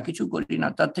যা কিছু করি না,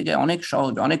 তার থেকে অনেক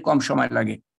সহজ, অনেক কম সময়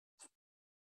লাগে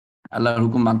আল্লাহর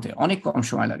হুকুম মানতে, অনেক কম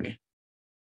সময় লাগে।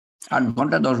 8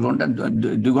 ঘন্টা, 10 ঘন্টা,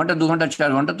 2 ঘন্টা, 2 ঘন্টা,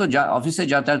 4 ঘন্টা তো যা অফিসে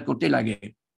যাতায়াত করতেই লাগে,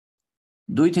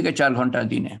 2 থেকে 4 ঘন্টা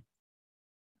দিনে।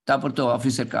 তারপর তো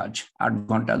অফিসের কাজ 8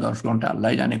 ঘন্টা, 10 ঘন্টা,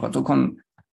 আল্লাহ জানে কতক্ষণ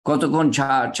কতক্ষণ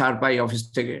ছাড় পাই অফিস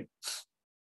থেকে।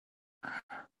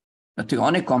 তার থেকে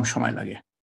অনেক কম সময় লাগে,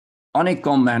 অনেক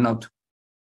কম মেহনত।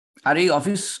 আর এই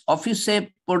অফিসে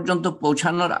পর্যন্ত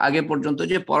পৌঁছানোর আগে পর্যন্ত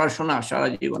যে পড়াশোনা সারা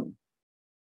জীবন,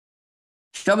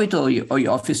 সবই তো ওই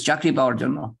অফিস চাকরি পাওয়ার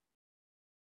জন্য।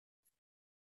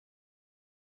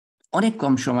 অনেক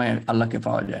কম সময়ে আল্লাহকে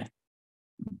পাওয়া যায়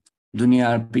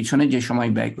দুনিয়ার পিছনে যে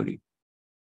সময় ব্যয় করি।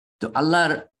 তো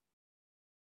আল্লাহর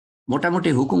মোটামুটি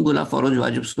হুকুমগুলা, ফরজ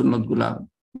ওয়াজিব সুন্নত গুলা,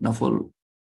 নফল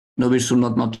নবীর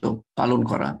সুন্নত মতো পালন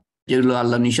করা, যেগুলো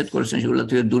আল্লাহ নিষেধ করেছেন সেগুলো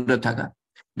থেকে দূরে থাকা।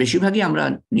 বেশিরভাগই আমরা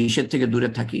নিষেধ থেকে দূরে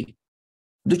থাকি।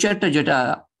 2-4টা যেটা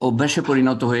অভ্যাসে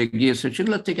পরিণত হয়ে গিয়েছে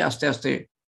সেগুলো থেকে আস্তে আস্তে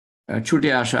ছুটে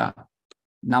আসা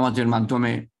নামাজের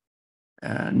মাধ্যমে।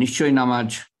 নিশ্চয়ই নামাজ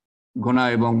গোনা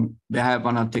এবং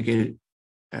বেহায়াপনা থেকে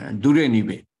দূরে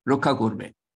নিবে, রক্ষা করবে,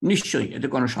 নিশ্চয়ই, এতে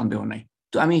কোনো সন্দেহ নাই।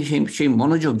 তো আমি সেই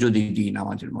মনোযোগ যদি দিই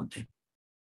নামাজের মধ্যে,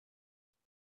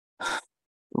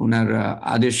 ওনার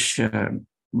আদেশ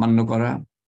মান্য করা,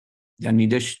 যা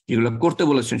নির্দেশ যেগুলো করতে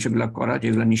বলেছেন সেগুলো করা,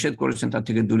 যেগুলো নিষেধ করেছেন তার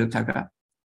থেকে দূরে থাকা।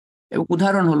 এবং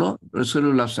উদাহরণ হলো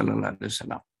রাসূলুল্লাহ সাল্লাল্লাহু আলাইহি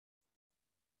সাল্লাম।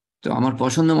 তো আমার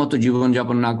পছন্দ মতো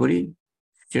জীবনযাপন না করি,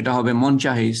 সেটা হবে মন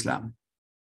চাহে ইসলাম,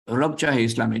 রব চাহে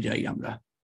ইসলামে যাই আমরা।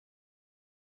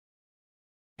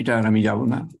 এটা আর আমি যাব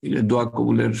না। দোয়া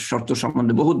কবুলের শর্ত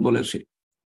সম্বন্ধে বহুত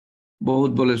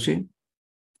বলেছি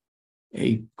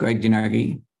এই কয়েকদিন আগেই।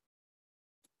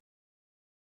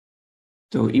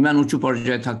 তো ইমান উঁচু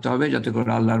পর্যায়ে থাকতে হবে যাতে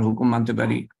করে আল্লাহর হুকুম মানতে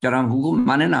পারি। যারা হুকুম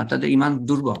মানে না তাদের ইমান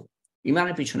দুর্বল।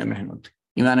 ইমানের পিছনে মেহনত,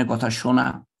 ইমানের কথা শোনা,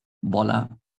 বলা,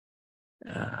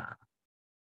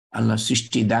 আল্লাহর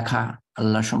সৃষ্টি দেখা,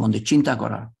 আল্লাহ সম্বন্ধে চিন্তা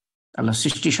করা, আল্লাহ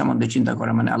সৃষ্টি সম্বন্ধে চিন্তা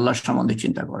করা মানে আল্লাহর সম্বন্ধে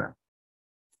চিন্তা করা,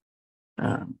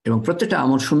 এবং প্রত্যেকটা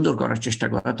আমল সুন্দর করার চেষ্টা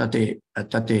করা। তাতে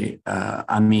তাতে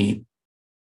আমি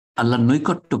আল্লাহর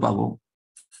নৈকট্য পাবো,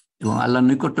 এবং আল্লাহর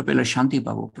নৈকট্য পেলে শান্তি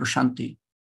পাবো, প্রশান্তি।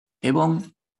 এবং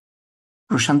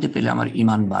প্রশান্তি পেলে আমার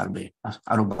ইমান বাড়বে,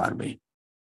 আরো বাড়বে।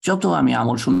 যত আমি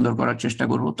আমল সুন্দর করার চেষ্টা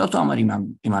করব তত আমার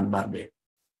ইমান বাড়বে।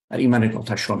 আর ইমানের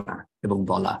কথা শোনা এবং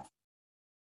বলা।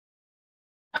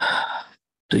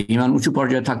 তো ইমান উঁচু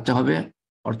পর্যায়ে থাকতে হবে,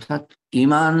 অর্থাৎ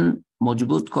ইমান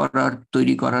মজবুত করার,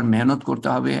 তৈরি করার মেহনত করতে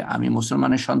হবে। আমি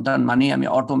মুসলমানের সন্তান মানে আমি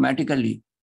অটোমেটিক্যালি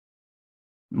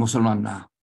মুসলমান না।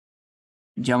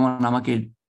 যেমন আমাকে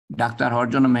ডাক্তার হওয়ার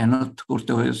জন্য মেহনত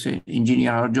করতে হয়েছে,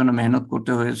 ইঞ্জিনিয়ার হওয়ার জন্য মেহনত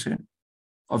করতে হয়েছে,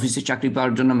 অফিসে চাকরি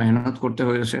পাওয়ার জন্য মেহনত করতে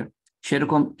হয়েছে,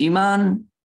 সেরকম ইমান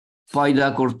পয়দা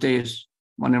করতে,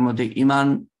 মনের মধ্যে ইমান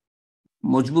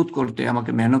মজবুত করতে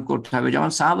আমাকে মেহনত করতে হবে,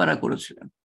 যেমন সাহাবারা করেছিলেন।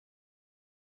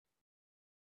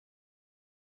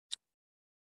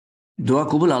 দোয়া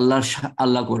কবুল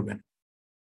আল্লাহ করবেন।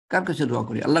 কার কাছে দোয়া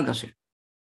করি? আল্লাহর কাছে।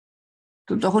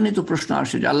 তো তখনই তো প্রশ্ন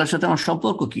আসে যে আল্লাহর সাথে আমার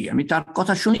সম্পর্ক কি? আমি তার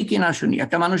কথা শুনি কি না শুনি?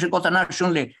 একটা মানুষের কথা না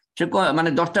শুনলে সে মানে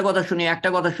 10টা কথা শুনি, একটা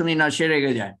কথা শুনি না, সে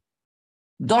রেগে যায়।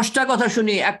 10টা কথা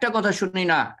শুনি, একটা কথা শুনি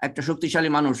না, একটা শক্তিশালী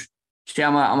মানুষ, সে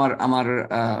আমার আমার আমার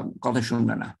কথা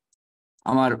শুনবে না,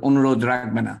 আমার অনুরোধ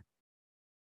রাখবে না।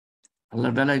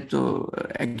 আল্লাহর বেলায় তো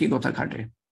একই কথা খাটে।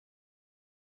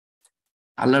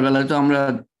 আল্লাহর বেলায় তো আমরা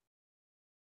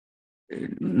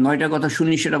 9টা কথা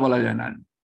শুনি সেটা বলা যায় না,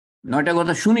 9টা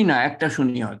কথা শুনি না, একটা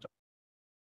শুনি হয়তো।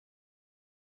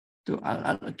 তো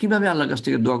কিভাবে আল্লাহর কাছ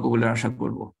থেকে দোয়া কবুলের আশা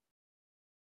করব?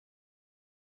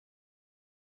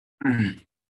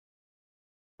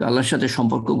 তো আল্লাহর সাথে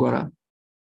সম্পর্ক গড়া,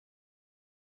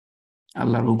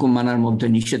 আল্লাহর হুকুম মানার মধ্যে,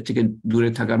 নিষেধ থেকে দূরে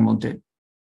থাকার মধ্যে,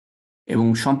 এবং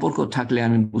সম্পর্ক থাকলে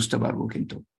আমি বুঝতে পারবো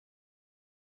কিন্তু,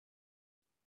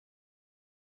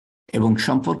 এবং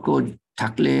সম্পর্ক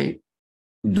থাকলে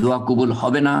দোয়া কবুল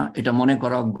হবে না এটা মনে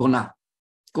করা গোনা,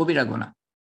 কবিরা গোনা।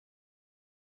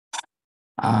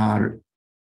 আর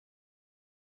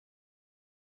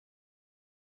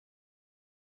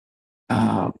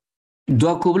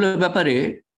দোয়া কবুলের ব্যাপারে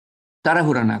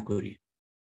তাড়াহুড়া না করি,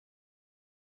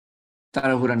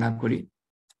 তাড়াহুড়া না করি,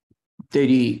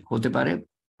 দেরি হতে পারে।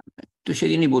 তো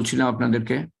সেদিনই বলছিলাম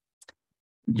আপনাদেরকে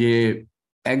যে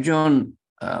একজন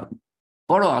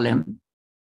বড় আলেম,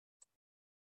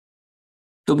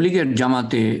 তবলিগের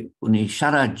জামাতে উনি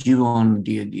সারা জীবন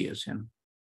দিয়ে দিয়েছেন,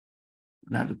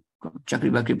 ওনার চাকরি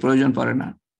বাকরি প্রয়োজন পড়ে না,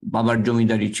 বাবার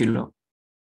জমিদারি ছিল,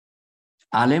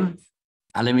 আলেম,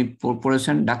 আলেমি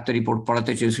পড়েছেন, ডাক্তারি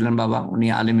পড়াতে চেয়েছিলেন বাবা, উনি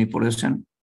আলেমি পড়েছেন,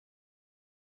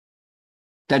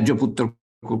 ত্যায্য পুত্র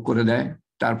করে দেয়,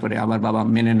 তারপরে আবার বাবা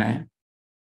মেনে নেয়।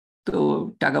 তো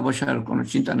টাকা পয়সার কোনো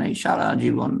চিন্তা নেই, সারা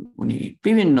জীবন উনি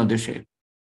বিভিন্ন দেশে,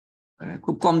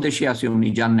 খুব কম দেশে আছে উনি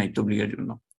যান নাই তবলিগের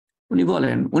জন্য।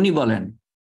 উনি বলেন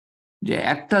যে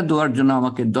একটা দোয়ার জন্য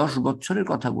আমাকে 10 বছরের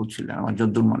কথা বলছিলেন, আমার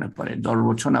যদ্দূর মনে পড়ে 10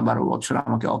 বছর না 12 বছর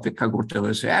আমাকে অপেক্ষা করতে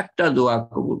হয়েছে, একটা দোয়া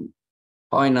কবুল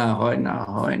হয় না, হয় না,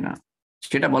 হয় না।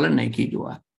 সেটা বলেন নাই কি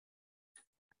দোয়া?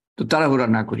 তো তাড়াহুড়া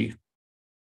না করি,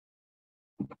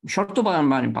 শর্ত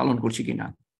মানে পালন করছি কিনা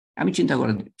আমি চিন্তা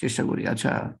করার চেষ্টা করি।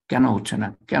 আচ্ছা, কেন হচ্ছে না,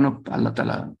 কেন আল্লাহ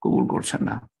তাআলা কবুল করছেন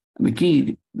না? আমি কি,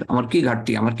 আমার কি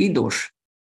ঘাটতি, আমার কি দোষ,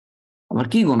 আমার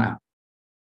কি গুনাহ,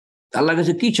 আল্লাহর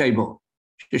কাছে কি চাইবো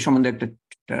সে সম্বন্ধে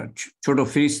একটা ছোট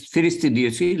ফিরিস্তি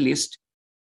দিয়েছি, লিস্ট।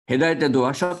 হেদায়েতের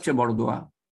দোয়া সবচেয়ে বড় দোয়া।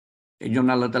 এই জন্য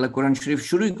আল্লাহ তাআলা কোরআন শরীফ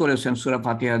শুরুই করেছেন সূরা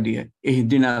ফাতিহা দিয়ে,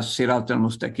 ইহদিনাস সিরাতাল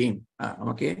মুস্তাকিম,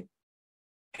 আমাকে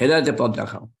হেদায়েতের পথ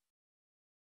দেখাও,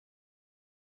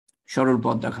 সরল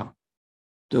পথ দেখাও।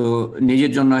 তো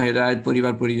নিজের জন্য হেদায়েত,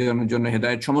 পরিবার পরিজনের জন্য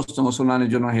হেদায়েত, সমস্ত মুসলমানের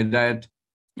জন্য হেদায়েত,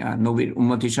 নবীর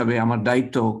উম্মত হিসাবে আমার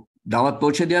দায়িত্ব দাওয়াত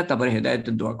পৌঁছে দেওয়া, তারপরে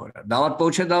হেদায়েতের দোয়া করা, দাওয়াত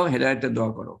পৌঁছে দাও, হেদায়েতের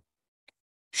দোয়া করো।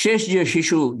 শেষ যে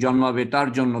শিশু জন্মাবে তার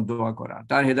জন্য দোয়া করা,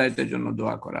 তার হেদায়েতের জন্য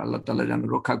দোয়া করা, আল্লাহ তাআলা যেন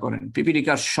রক্ষা করেন।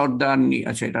 পিপিলিকার সর্দার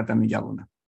আছে, এটাতে আমি যাব না।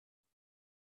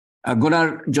 গুনার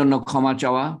জন্য ক্ষমা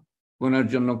চাওয়া, গুনার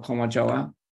জন্য ক্ষমা চাওয়া,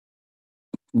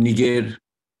 নিজের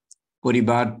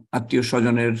পরিবার আত্মীয়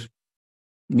স্বজনের,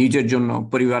 নিজের জন্য,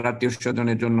 পরিবার আত্মীয়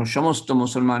স্বজনের জন্য, সমস্ত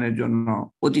মুসলমানের জন্য,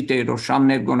 অতীতের ও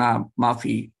সামনের গুনাহ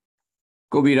মাফি,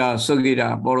 কবিরা সগীরা,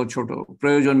 বড় ছোট,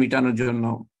 প্রয়োজন মিটানোর জন্য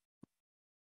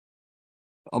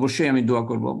অবশ্যই আমি দোয়া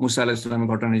করব। মুসা আলাইহিস সালামের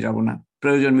ঘটনায় যাব না,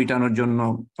 প্রয়োজন মিটানোর জন্য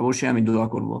অবশ্যই আমি দোয়া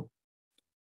করব।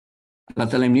 আল্লাহ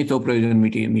তাআলা এমনিতেও প্রয়োজন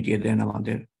মিটিয়ে মিটিয়ে দেন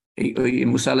আমাদের। ওই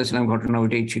মুসা আলাইহিস সালাম ঘটনা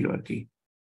ওইটাই ছিল আর কি।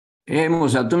 হে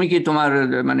মুসা, তুমি কি তোমার,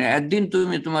 মানে একদিন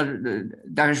তুমি তোমার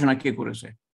দেখাশোনা কে করেছে?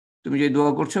 তুমি যে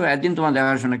দোয়া করছো, একদিন তোমার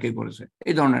দেখাশোনা কে করেছে?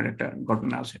 এই ধরনের একটা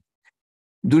ঘটনা আছে।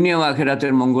 দুনিয়া ও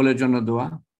আখিরাতের মঙ্গলের জন্য দোয়া,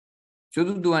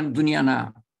 শুধু দোয়া দুনিয়া না,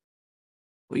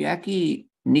 ওই একই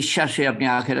নিঃশ্বাসে আপনি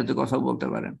আখিরাতের কথা বলতে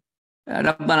পারেন।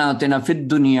 রাব্বানা আতিনা ফিদ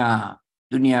দুনিয়া,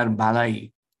 দুনিয়ার ভালাই,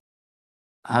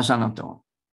 হাসানাত,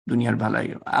 দুনিয়ার ভালাই,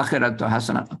 আখিরাত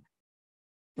হাসানাত,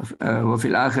 ওয়া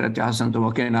ফিল আখিরাতি হাসানাত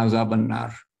ওয়া কিনা আযাবান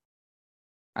নার।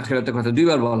 আখিরাতের কথা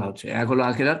দুইবার বলা হচ্ছে, এক হলো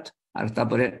আখিরাত, আর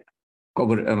তারপরে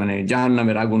কবর, মানে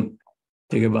জাহান্নামের আগুন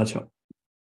থেকে বাঁচাও,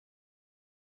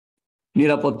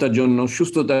 নিরাপত্তার জন্য,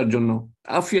 সুস্থতার জন্য,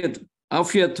 আফিয়াত,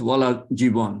 আফিয়াত ওয়ালা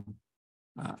জীবন।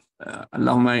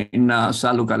 আল্লাহুম্মা ইন্না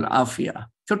আসালুকাল আফিয়া,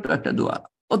 ছোট্ট একটা দোয়া,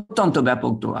 অত্যন্ত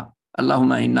ব্যাপক দোয়া।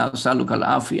 আল্লাহুম্মা ইন্না আসালুকাল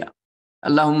আফিয়া,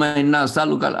 আল্লাহুম্মা ইন্না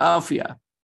আসালুকাল আফিয়া।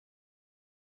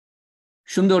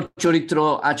 সুন্দর চরিত্র,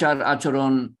 আচার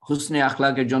আচরণ, হুসনে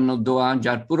আখলাকের জন্য দোয়া,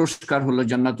 যার পুরস্কার হলো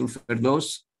জান্নাতুল ফেরদৌস।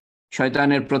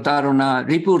 শয়তানের প্রতারণা,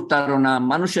 রিপুর তাড়না,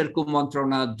 মানুষের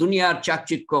কুমন্ত্রণা, দুনিয়ার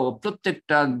চাকচিক্য,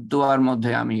 প্রত্যেকটা দোয়ার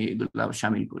মধ্যে আমি এগুলা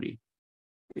শামিল করি।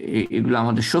 এগুলো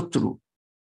আমাদের শত্রু,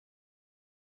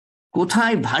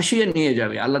 কোথায় ভাসিয়ে নিয়ে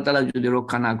যাবে আল্লাহ তাআলা যদি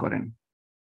রক্ষা না করেন।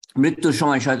 মৃত্যুর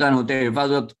সময় শয়তান হতে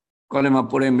হেফাজত, কলেমা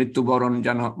পড়ে মৃত্যুবরণ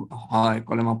যেন হয়,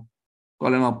 কলেমা,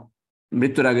 কলেমা,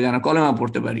 মৃত্যুর আগে যেন কলেমা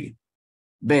পড়তে পারি,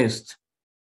 বেস্ট,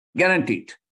 গ্যারান্টিড।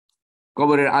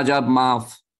 কবরের আজাব মাফ,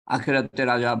 আখিরাতের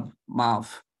আজাব মাফ।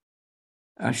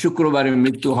 শুক্রবারে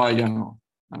মৃত্যু হয় যেন,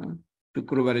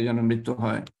 শুক্রবারে যেন মৃত্যু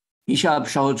হয়। হিসাব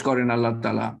সহজ করেন আল্লাহ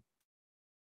তাআলা।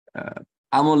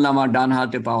 আমল নামা ডান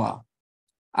হাতে পাওয়া,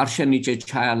 আরশের নিচে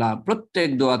ছায়া লাভ, প্রত্যেক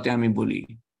দোয়াতে আমি বলি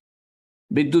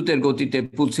বিদ্যুতের গতিতে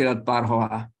পুলসিরাত পার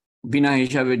হওয়া, বিনা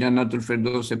হিসাবে জান্নাতুল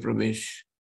ফেরদৌসে প্রবেশ,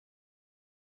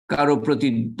 কারো প্রতি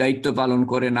দায়িত্ব পালন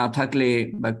করে না থাকলে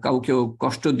বা কাউকেও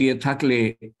কষ্ট দিয়ে থাকলে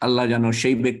আল্লাহ যেন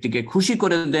সেই ব্যক্তিকে খুশি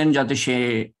করে দেন যাতে সে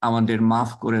আমাদের মাফ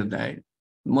করে দেয়।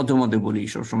 মধ্যে মধ্যে বলি,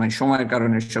 সবসময় সময়ের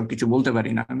কারণে সবকিছু বলতে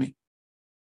পারি না আমি।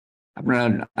 আপনারা,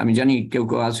 আমি জানি কেউ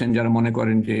কেউ আছেন যারা মনে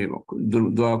করেন যে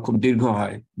দোয়া খুব দীর্ঘ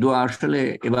হয়। দোয়া আসলে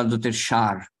ইবাদতের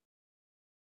সার,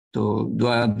 তো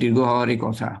দোয়া দীর্ঘ হওয়ারই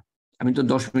কথা। আমি তো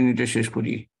 10 মিনিটে শেষ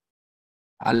করি,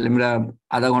 আলেমরা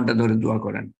আধা ঘন্টা ধরে দোয়া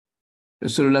করেন।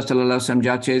 রাসূলুল্লাহ সাল্লাল্লাহু আলাইহি ওয়াসাল্লাম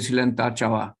যা চেয়েছিলেন তা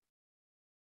চাওয়া,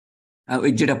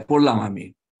 ওই যেটা পড়লাম আমি,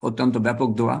 অত্যন্ত ব্যাপক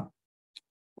দোয়া।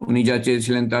 উনি যা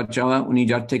চেয়েছিলেন তার চাওয়া, উনি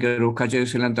যার থেকে রক্ষা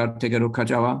চেয়েছিলেন তার থেকে রক্ষা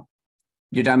চাওয়া,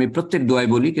 যেটা আমি প্রত্যেক দোয়ায়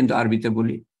বলি কিন্তু আরবিতে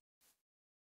বলি।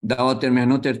 দাওয়াতের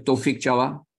মেহনতের তৌফিক চাওয়া,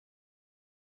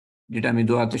 যেটা আমি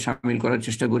দোয়াতে শামিল করার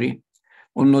চেষ্টা করি।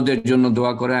 অন্যদের জন্য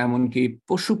দোয়া করা, এমনকি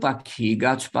পশু পাখি,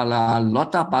 গাছপালা,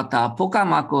 লতা পাতা,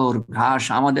 পোকামাকড়, ঘাস,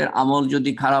 আমাদের আমল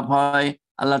যদি খারাপ হয়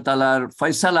আল্লাহ তাআলার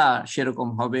ফয়সালা সেরকম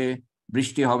হবে,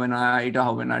 বৃষ্টি হবে না, এটা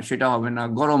হবে না, সেটা হবে না,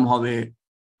 গরম হবে।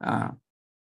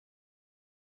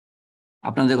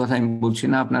 আপনাদের কথা আমি বলছি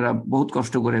না, আপনারা বহুত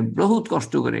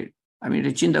কষ্ট করে, আমি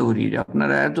এটা চিন্তা করি যে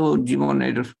আপনারা এত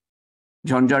জীবনের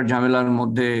ঝঞ্ঝাট ঝামেলার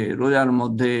মধ্যে, রোজার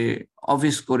মধ্যে,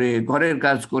 অফিস করে, ঘরের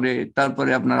কাজ করে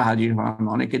তারপরে আপনারা হাজির হন,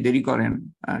 অনেকে দেরি করেন।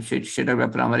 সেটার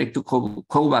ব্যাপারে আমার একটু ক্ষোভ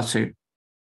ক্ষোভ আছে,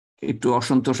 একটু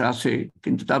অসন্তোষ আছে,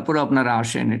 কিন্তু তারপরে আপনারা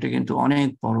আসেন, এটা কিন্তু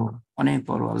অনেক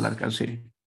বড় আল্লাহর কাছে।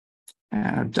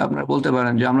 তো আপনারা বলতে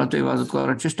পারেন যে আমরা তো ইবাদত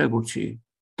করার চেষ্টা করছি,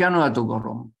 কেন এত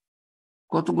গরম?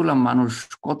 কতগুলা মানুষ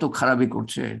কত খারাপি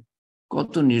করছে,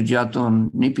 কত নির্যাতন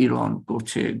নিপীড়ন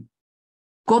করছে,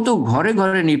 কত ঘরে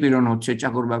ঘরে নিপীড়ন হচ্ছে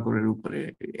চাকর বাকরের উপরে।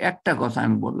 একটা কথা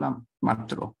আমি বললাম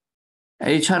মাত্র।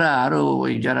 এছাড়া আরো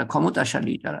ওই যারা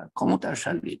ক্ষমতাশালী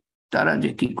তারা যে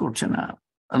কি করছে না,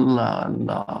 আল্লাহ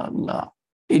আল্লাহ আল্লাহ।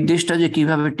 এই দেশটা যে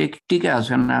কিভাবে টিকে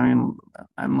আছে না, আমি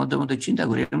মধ্যে মধ্যে চিন্তা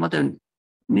করি। এর মধ্যে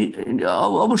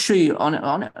অবশ্যই অনেক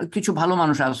অনেক কিছু ভালো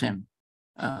মানুষ আছেন,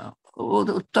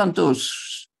 অত্যন্ত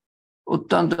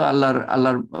অত্যন্ত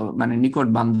আল্লাহর মানে নিকট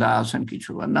বান্দা আছেন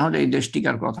কিছু, না হলে এই দেশ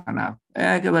টিকার কথা না।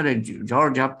 একেবারে ঝড়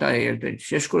ঝাপটায়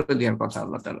শেষ করে দেওয়ার কথা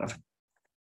আল্লাহ তাআলার।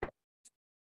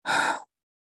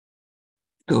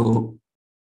 তো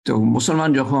তো মুসলমান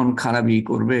যখন খারাপই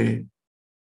করবে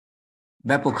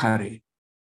ব্যাপক হারে,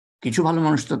 কিছু ভালো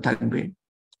মানুষ তো থাকবে।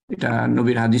 এটা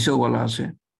নবীর হাদিসেও বলা আছে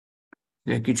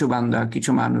যে কিছু বান্দা,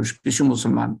 কিছু মানুষ, কিছু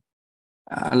মুসলমান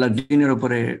আল্লাহর দ্বীনের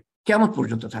উপরে কিয়ামত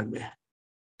পর্যন্ত থাকবে।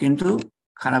 কিন্তু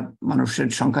খারাপ মানুষের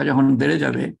সংখ্যা যখন বেড়ে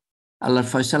যাবে, আল্লাহর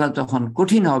ফয়সালা তখন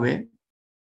কঠিন হবে,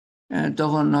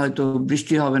 তখন হয়তো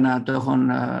বৃষ্টি হবে না, তখন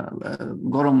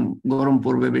গরম গরম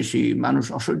পড়বে বেশি, মানুষ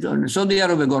অসহ্য। সৌদি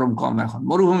আরবে গরম কম, এখন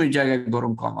মরুভূমির জায়গায়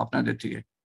গরম কম আপনাদের থেকে।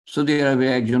 সৌদি আরবে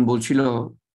একজন বলছিল,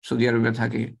 সৌদি আরবে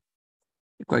থাকে,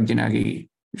 কয়েকদিন আগে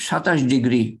 27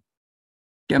 ডিগ্রি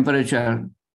টেম্পারেচার।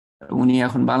 উনি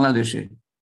এখন বাংলাদেশে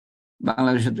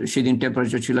সেদিন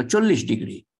টেম্পারেচার ছিল 40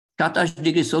 ডিগ্রি। 27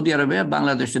 ডিগ্রি সৌদি আরবে,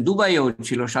 বাংলাদেশে দুবাইও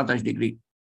ছিল 27 ডিগ্রি।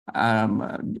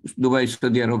 দুবাই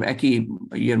সৌদি আরব একই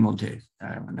ইয়ের মধ্যে,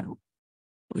 মানে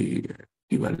ওই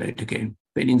কি বলে এটাকে,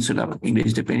 পেনিনসুলা,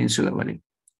 ইংরেজিতে পেনিনসুলা বলে,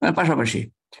 পাশাপাশি।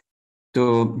 তো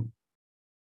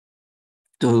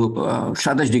তো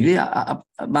 27 ডিগ্রি,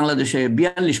 বাংলাদেশে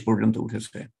 42 পর্যন্ত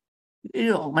উঠেছে।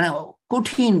 মানে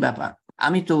কঠিন ব্যাপার।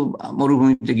 আমি তো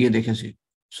মরুভূমিতে গিয়ে দেখেছি,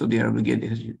 সৌদি আরবে গিয়ে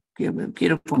দেখেছি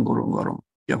কিরকম গরম গরম,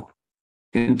 যখন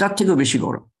কিন্তু তার থেকেও বেশি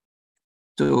গরম।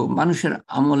 তো মানুষের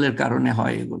আমলের কারণে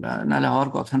হয় এগুলা, নাহলে হওয়ার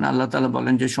কথা না। আল্লাহ তাআলা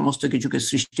বলেন যে সমস্ত কিছুকে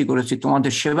সৃষ্টি করেছি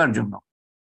তোমাদের সেবার জন্য।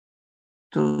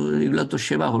 তো এগুলা তো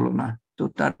সেবা হলো না। তো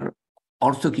তার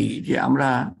অর্থ কি, যে আমরা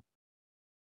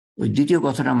ওই দ্বিতীয়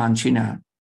কথাটা মানছি না,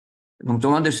 এবং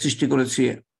তোমাদের সৃষ্টি করেছি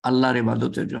আল্লাহর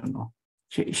ইবাদতের জন্য,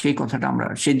 সেই কথাটা আমরা,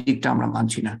 সেই দিকটা আমরা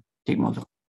মানছি না ঠিক মতো।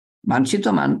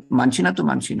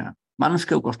 মানছি না,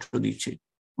 মানুষকেও কষ্ট দিচ্ছি,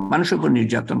 মানুষের উপর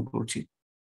নির্যাতন করছি।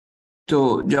 তো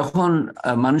যখন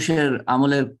মানুষের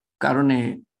আমলের কারণে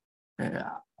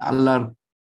আল্লাহর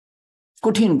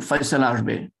কঠিন ফয়সালা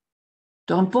আসবে,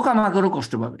 তখন পোকামাকড়ও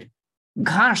কষ্ট পাবে,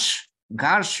 ঘাস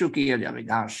ঘাস শুকিয়ে যাবে,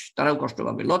 ঘাস তারাও কষ্ট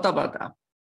পাবে, লতা পাতা,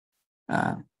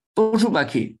 পশু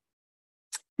পাখি,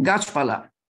 গাছপালা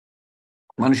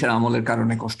মানুষের আমলের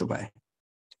কারণে কষ্ট পায়।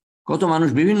 কত মানুষ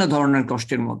বিভিন্ন ধরনের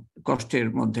কষ্টের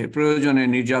মধ্যে, প্রয়োজনে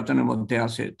নির্যাতনের মধ্যে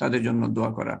আছে, তাদের জন্য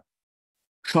দোয়া করা।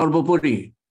 সর্বোপরি,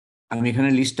 আমি এখানে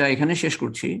লিস্টটা এখানে শেষ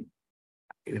করছি,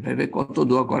 এভাবে কত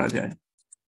দোয়া করা যায়।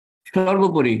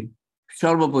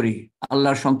 সর্বোপরি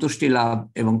আল্লাহর সন্তুষ্টি লাভ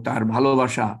এবং তার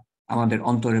ভালোবাসা আমাদের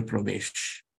অন্তরে প্রবেশ।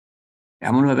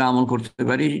 এমন ভাবে আমল করতে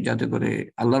পারি যাতে করে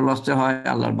আল্লাহর বাস্তে হয়,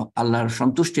 আল্লাহর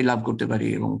সন্তুষ্টি লাভ করতে পারি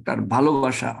এবং তার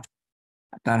ভালোবাসা,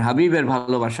 তার হাবিবের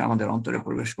ভালোবাসা আমাদের অন্তরে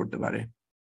প্রবেশ করতে পারে।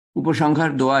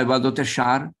 উপসংহার, দোয়া ইবাদতের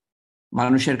সার।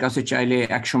 মানুষের কাছে চাইলে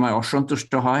একসময়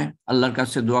অসন্তুষ্ট হয়, আল্লাহর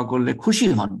কাছে দোয়া করলে খুশি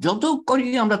হন। যত করি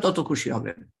আমরা তত খুশি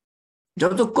হবেন,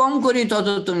 যত কম করি তত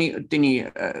তিনি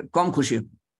কম খুশি হন।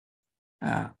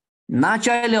 না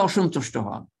চাইলে অসন্তুষ্ট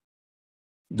হন।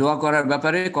 দোয়া করার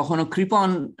ব্যাপারে কখনো কৃপণ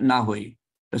না হই।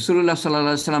 রাসূলুল্লাহ সাল্লাল্লাহু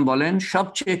আলাইহি ওয়াসাল্লাম বলেন,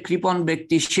 সবচেয়ে কৃপণ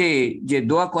ব্যক্তি সে যে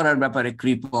দোয়া করার ব্যাপারে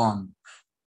কৃপণ।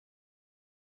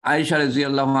 আয়েশা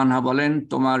রাদিয়াল্লাহু আনহা বলেন,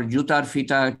 তোমার জুতার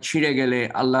ফিতা ছিঁড়ে গেলে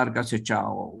আল্লাহর কাছে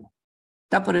চাও,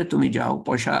 তারপরে তুমি যাও,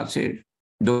 পয়সা আছে,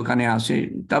 দোকানে আছে,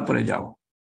 তারপরে যাও।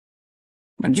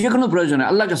 মানে যে কোনো প্রয়োজনে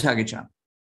আল্লাহর কাছে আগে চান।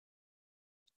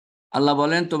 আল্লাহ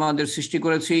বলেন, তোমাদের সৃষ্টি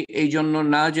করেছি এই জন্য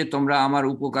না যে তোমরা আমার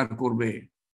উপকার করবে,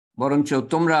 বরঞ্চ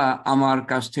তোমরা আমার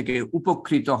কাছ থেকে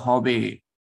উপকৃত হবে।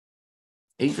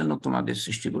 এই জন্য তোমাদের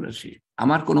সৃষ্টি করেছি,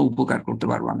 আমার কোনো উপকার করতে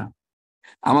পারবা না।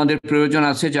 আমাদের প্রয়োজন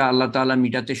আছে যা আল্লাহ তাআলা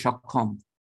মিটাতে সক্ষম,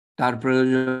 তার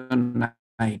প্রয়োজন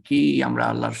নাই। কি আমরা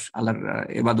আল্লাহর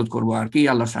ইবাদত করব আর কি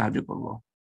আল্লাহর সাহায্য করব?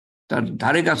 তার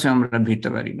ধারে কাছে আমরা ভিড়তে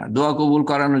পারি না। দোয়া কবুল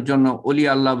করানোর জন্য ওলি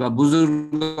আল্লাহ বা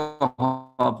বুজুর্গ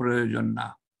হওয়া প্রয়োজন না।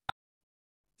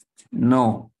 নো।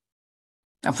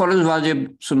 ফরজ, ওয়াজিব,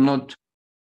 সুন্নত,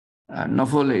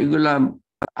 নফল, এগুলা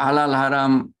হালাল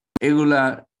হারাম, এগুলা,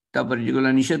 তারপরে যেগুলা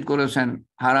নিষেধ করেছেন,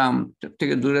 হারাম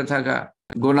থেকে দূরে থাকা,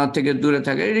 গোনাহ থেকে দূরে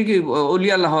থাকা, এটা কি ওলি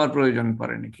আল্লাহ হওয়ার প্রয়োজন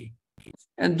পড়ে নাকি?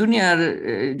 দুনিয়ার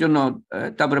জন্য,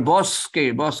 তারপরে বসকে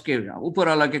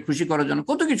উপরওয়ালাকে খুশি করার জন্য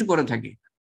কত কিছু করে থাকি।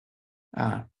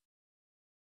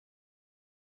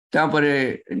 তারপরে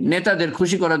নেতাদের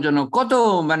খুশি করার জন্য কত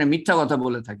মিথ্যা কথা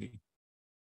বলে থাকি।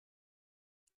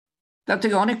 তার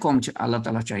থেকে অনেক কম আল্লাহ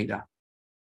তাআলা চাহিদা।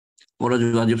 ফরজ,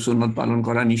 ওয়াজিব, সুন্নত পালন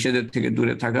করা, নিষেধের থেকে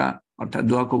দূরে থাকা, অর্থাৎ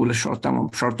দোয়া কবুলের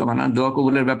শর্ত মানা, দোয়া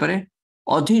কবুলের ব্যাপারে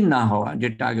অধীর না হওয়া,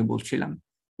 যেটা আগে বলছিলাম।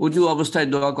 উজু অবস্থায়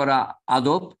দোয়া করা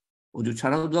আদব, উজু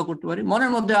ছাড়াও দোয়া করতে পারি,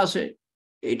 মনের মধ্যে আছে,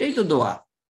 এটাই তো দোয়া।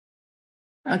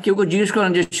 কেউ কেউ জিজ্ঞেস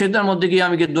করেন যে সেজদার মধ্যে গিয়ে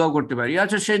আমি কি দোয়া করতে পারি?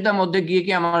 আচ্ছা, সেজদার মধ্যে গিয়ে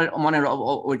কি আমার মনের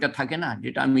ওইটা থাকে না,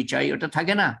 যেটা আমি চাই ওটা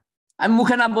থাকে না? আমি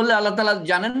মুখে না বললে আল্লাহ তাআলা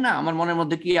জানেন না আমার মনের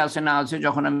মধ্যে কি আছে না আছে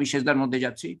যখন আমি সেজদার মধ্যে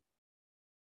যাচ্ছি?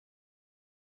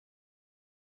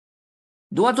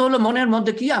 দোয়া তো হলো মনের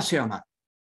মধ্যে কি আছে আমার,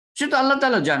 সেটা আল্লাহ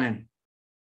তাআলা জানেন।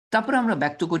 তারপরে আমরা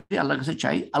ব্যক্ত করি, আল্লাহর কাছে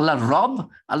চাই, আল্লাহ রব,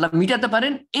 আল্লাহ মিটাতে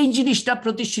পারেন এই জিনিসটা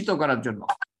প্রতিষ্ঠিত করার জন্য।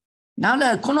 নাহলে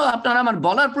কোনো আপনার আমার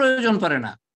বলার প্রয়োজন পড়ে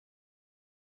না,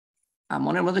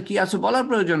 মনের মধ্যে কি আছে বলার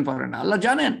প্রয়োজন পড়ে না, আল্লাহ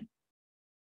জানেন।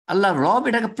 আল্লাহ রব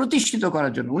এটাকে প্রতিষ্ঠিত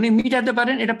করার জন্য, উনি মিটাতে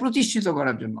পারেন এটা প্রতিষ্ঠিত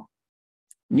করার জন্য।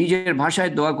 নিজের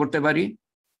ভাষায় দোয়া করতে পারি,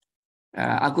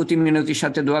 আকুতি মিনতির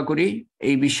সাথে দোয়া করি,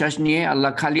 এই বিশ্বাস নিয়ে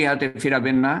আল্লাহ খালি হাতে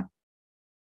ফিরাবেন না।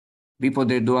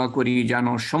 বিপদে দোয়া করি যেন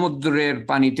সমুদ্রের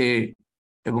পানিতে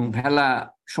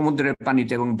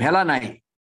এবং ভেলা নাই,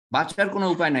 বাঁচার কোনো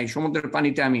উপায় নাই, সমুদ্রের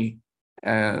পানিতে আমি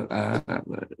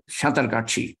সাঁতার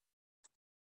কাটছি,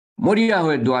 মরিয়া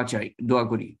হয়ে দোয়া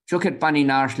করি, চোখের পানি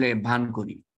না আসলে ভান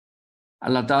করি।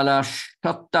 আল্লাহ তাআলা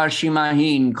সত্তার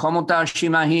সীমাহীন, ক্ষমতার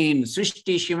সীমাহীন,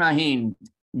 সৃষ্টি সীমাহীন,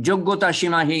 যোগ্যতা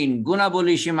সীমাহীন,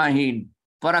 গুণাবলী সীমাহীন,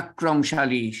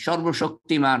 পরাক্রমশালী,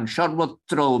 সর্বশক্তিমান,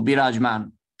 সর্বত্র বিরাজমান,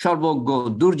 সর্বজ্ঞ,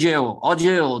 দুর্জেয়,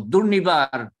 অজেয়,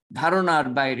 দুর্নিবার, ধারণের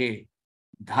বাইরে,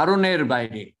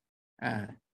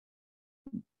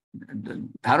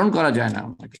 ধারণ করা যায় না,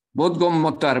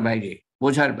 বোধগম্যতার বাইরে,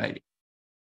 বোঝার বাইরে।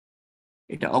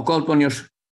 এটা অকল্পনীয়।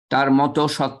 তার মতো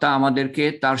সত্তা আমাদেরকে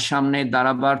তার সামনে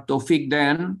দাঁড়াবার তৌফিক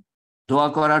দেন, দোয়া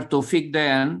করার তৌফিক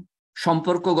দেন,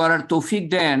 সম্পর্ক গড়ার তৌফিক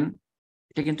দেন।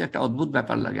 এটা কিন্তু একটা অদ্ভুত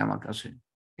ব্যাপার লাগে আমার কাছে।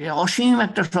 অসীম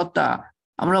একটা সত্তা,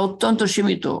 আমরা অত্যন্ত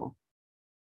সীমিত,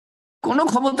 কোনো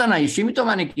ক্ষমতা নাই। সীমিত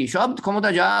মানে কি? সব ক্ষমতা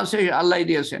যা আছে আল্লাহ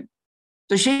দিয়েছেন।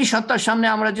 তো সেই সত্তার সামনে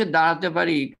আমরা যে দাঁড়াতে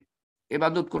পারি,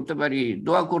 ইবাদত করতে পারি,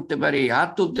 দোয়া করতে পারি, হাত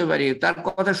তুলতে পারি, তার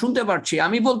কথা শুনতে পারছি,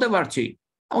 আমি বলতে পারছি,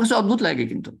 আমার কাছে অদ্ভুত লাগে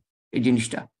কিন্তু এই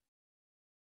জিনিসটা।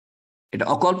 এটা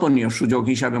অকল্পনীয় সুযোগ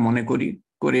হিসাবে মনে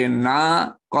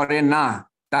করে না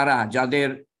তারা যাদের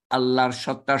আল্লাহর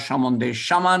সত্তার সম্বন্ধে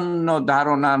সামান্য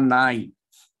ধারণা নাই।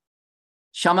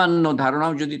 সামান্য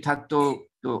ধারণাও যদি থাকতো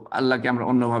তো আল্লাহকে আমরা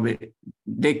অন্যভাবে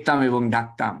দেখতাম এবং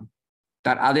ডাকতাম।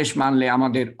 তার আদেশ মানলে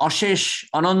আমাদের অশেষ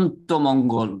অনন্ত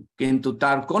মঙ্গল, কিন্তু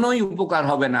তার কোনোই উপকার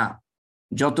হবে না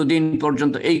যতদিন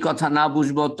পর্যন্ত এই কথা না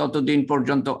বুঝবো, ততদিন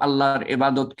পর্যন্ত আল্লাহর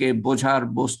ইবাদতকে বোঝার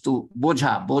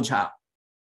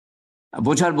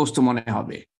বস্তু মনে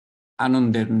হবে,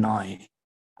 আনন্দের নয়।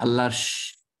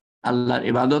 আল্লাহর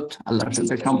ইবাদত, আল্লাহর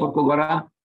সাথে সম্পর্ক গড়া,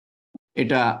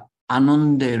 এটা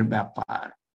আনন্দের ব্যাপার,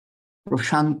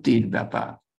 প্রশান্তির ব্যাপার।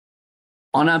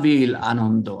 অনাবিল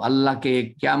আনন্দ।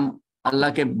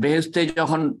 আল্লাহকে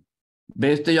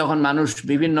বেহেশতে যখন মানুষ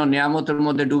বিভিন্ন নিয়ামতের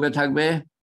মধ্যে ডুবে থাকবে,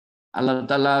 আল্লাহ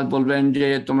তাআলা বলবেন যে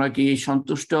তোমরা কি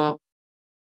সন্তুষ্ট?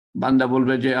 বান্দা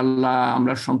বলবে যে আল্লাহ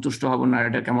আমরা সন্তুষ্ট হব না,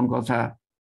 এটা কেমন কথা?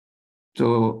 তো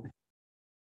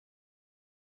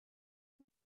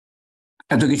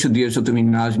এত কিছু দিয়েছো তুমি,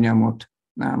 নাজ নিয়ামত,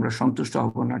 না আমরা সন্তুষ্ট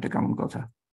হব না, এটা কেমন কথা?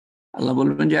 আল্লাহ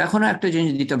বলবেন যে এখনো একটা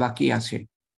জিনিস দিতে বাকি আছে।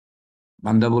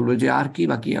 বান্দা বলবে যে আর কি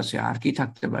বাকি আছে, আর কি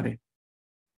থাকতে পারে?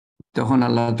 তখন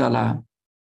আল্লাহ তাআলা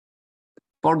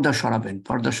পর্দা সরাবেন।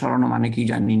 পর্দা সরানো মানে কি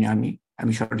জানি না,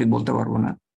 আমি সঠিক বলতে পারবো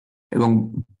না। এবং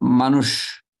মানুষ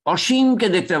অসীমকে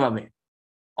দেখতে পাবে,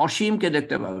 অসীমকে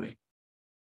দেখতে পাবে,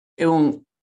 এবং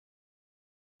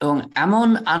এবং এমন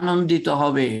আনন্দিত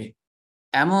হবে,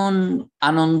 এমন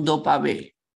আনন্দ পাবে,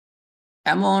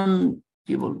 এমন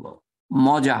কি বলবো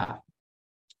মজা,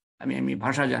 আমি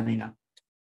ভাষা জানি না,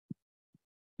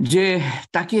 যে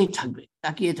তাকিয়ে থাকবে,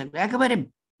 তাকিয়ে থাকবে, একেবারে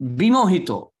বিমোহিত,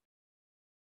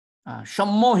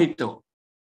 সম্মোহিত,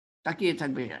 তাকিয়ে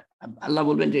থাকবে। আল্লাহ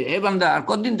বলবেন যে হে বান্দা আর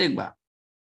কতদিন দেখবা,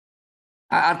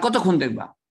 আর কতক্ষণ দেখবা?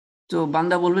 তো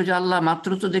বান্দা বলবে যে আল্লাহ মাত্র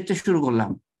তো দেখতে শুরু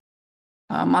করলাম,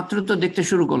 মাত্র তো দেখতে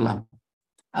শুরু করলাম।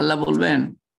 আল্লাহ বলবেন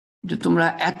যে তোমরা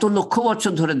এত লক্ষ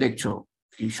বছর ধরে দেখছো,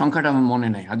 এই সংখ্যাটা আমার মনে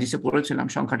নাই, হাদিসে পড়েছিলাম,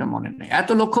 সংখ্যাটা মনে নেই, এত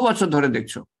লক্ষ বছর ধরে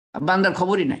দেখছো, বান্দার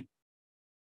খবরই নাই,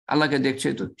 আল্লাহকে দেখছে।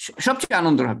 তো সবচেয়ে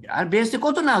আনন্দ হবে। আর বেহেশতে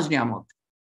কত নাজ নিয়ামত,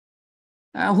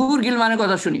 হুর গিলমানের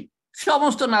কথা শুনি,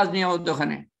 সমস্ত নাজ নিয়ামত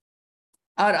ওখানে,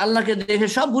 আর আল্লাহকে দেখে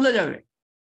সব ভুলে যাবে,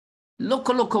 লক্ষ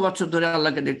লক্ষ বছর ধরে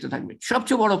আল্লাহকে দেখতে থাকবে,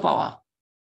 সবচেয়ে বড় পাওয়া।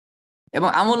 এবং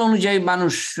আমল অনুযায়ী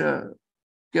মানুষ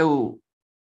কেউ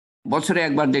বছরে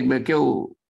একবার দেখবে, কেউ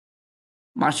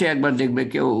মাসে একবার দেখবে,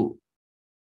 কেউ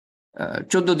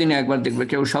 14 দিনে একবার দেখবে,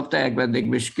 কেউ সপ্তাহে একবার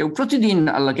দেখবে, কেউ প্রতিদিন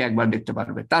আল্লাহকে একবার দেখতে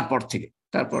পারবে। তারপর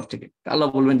থেকে আল্লাহ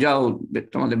বলবেন যাও,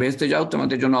 তোমাদের বেহেশতে যাও,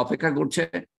 তোমাদের জন্য অপেক্ষা করছে।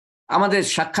 আমাদের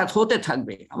সাক্ষাৎ হতে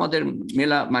থাকবে, আমাদের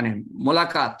মেলা মানে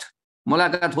মোলাকাত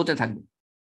মোলাকাত হতে থাকবে।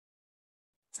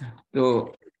 তো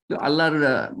আল্লাহর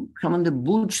সম্বন্ধে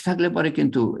বুঝ থাকলে পরে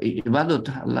কিন্তু এই ইবাদত,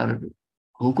 আল্লাহর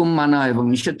হুকুম মানা এবং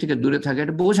নিষেধ থেকে দূরে থাকে,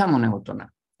 এটা বোঝা মনে হতো না।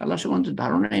 আল্লাহ সম্বন্ধে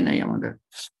ধারণাই নাই আমাদের।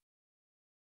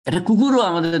 এটা কুকুরও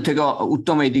আমাদের থেকে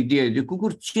উত্তম এই দিক দিয়ে, যে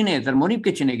কুকুর চিনে, তার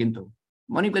মনিবকে চিনে, কিন্তু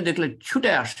মনিবকে দেখলে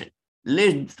ছুটে আসে,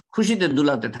 লেজ খুশিতে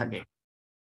দুলাতে থাকে।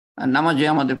 আর নামাজে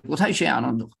আমাদের কোথায় সে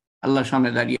আনন্দ, আল্লাহর সামনে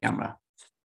দাঁড়িয়ে আমরা।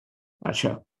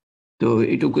 আচ্ছা, তো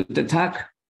এইটুকুতে থাক।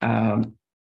 আহ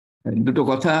দুটো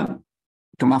কথা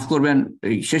একটু মাফ করবেন,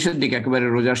 এই শেষের দিকে, একেবারে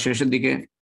রোজার শেষের দিকে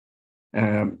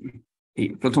এই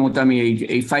প্রথমত আমি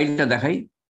এই ফাইলটা দেখাই।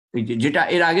 এই যেটা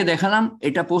এর আগে দেখালাম,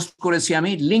 এটা পোস্ট করেছি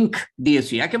আমি, লিংক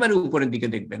দিয়েছি, একেবারে উপরের দিকে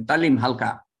দেখবেন, তালিম হালকা,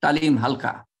 তালিম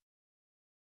হালকা।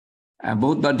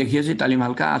 বহুতবার দেখিয়েছি তালিম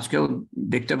হালকা, আজকেও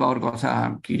দেখতে পাওয়ার কথা,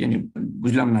 কি জানি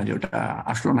বুঝলাম না যে ওটা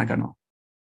আসলো না কেন।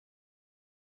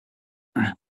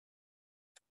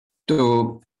 তো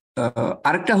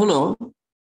আরেকটা হলো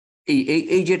এই এই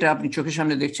এই যেটা আপনি চোখের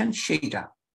সামনে দেখছেন সেইটা,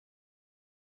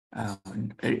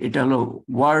 এটা হলো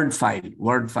ওয়ার্ড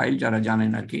ফাইল, যারা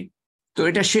জানেন আর কি। তো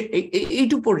এটা সে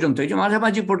এইটুকু পর্যন্ত, এই যে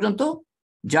মাঝামাঝি পর্যন্ত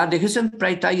যা দেখেছেন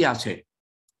প্রায় তাই আছে,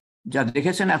 যা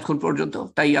দেখেছেন এখন পর্যন্ত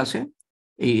তাই আছে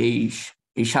এই এই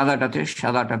এই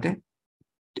সাদাটাতে।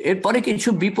 এরপরে কিছু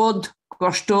বিপদ,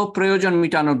 কষ্ট, প্রয়োজন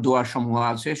মিটানোর দোয়া সমূহ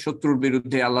আছে, শত্রুর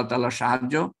বিরুদ্ধে আল্লাহ তাআলার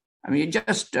সাহায্য। আমি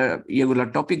জাস্ট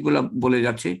টপিক গুলা বলে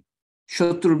যাচ্ছি।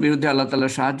 শত্রুর বিরুদ্ধে আল্লাহ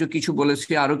তাআলার সাহায্য কিছু বলেছি,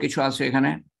 আরো কিছু আছে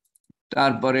এখানে।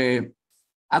 তারপরে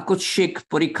আকস্মিক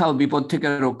পরীক্ষা ও বিপদ থেকে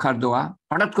রক্ষার দোয়া,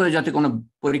 হঠাৎ করে যাতে কোনো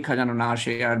পরীক্ষা যেন না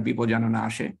আসে আর বিপদ যেন না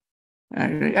আসে।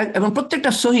 এবং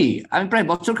প্রত্যেকটা সহি, আমি প্রায়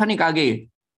বছরখানিক আগে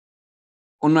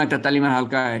অন্য একটা তালিমের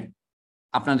হালকায়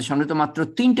আপনাদের সামনে তো মাত্র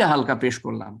 3টা হালকা পেশ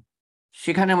করলাম,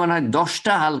 সেখানে মনে হয়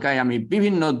 10টা হালকায় আমি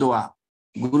বিভিন্ন দোয়া,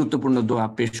 গুরুত্বপূর্ণ দোয়া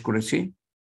পেশ করেছি।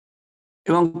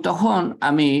 এবং তখন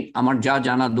আমি আমার যা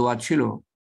জানা দোয়া ছিল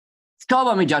সব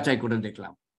আমি যাচাই করে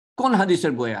দেখলাম কোন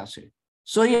হাদিসের বইয়ে আছে,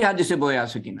 সহি হাদিসের বইয়ে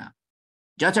আছে কিনা।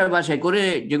 যাচাই বাছাই করে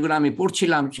যেগুলো আমি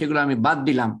পড়ছিলাম সেগুলো আমি বাদ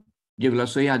দিলাম, যেগুলো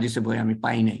সহি হাদিসের বইয়ে আমি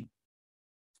পাই নাই।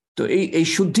 তো এই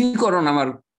শুদ্ধিকরণ আমার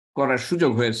করার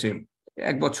সুযোগ হয়েছে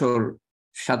 1 বছর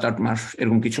 7-8 মাস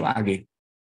এরকম কিছু আগে।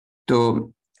 তো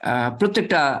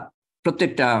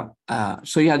প্রত্যেকটা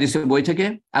সহিহ হাদিসের বই থেকে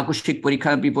আকস্মিক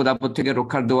পরীক্ষা, বিপদ আপদ থেকে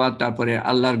রক্ষার দোয়া, তারপরে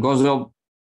আল্লাহর গজব,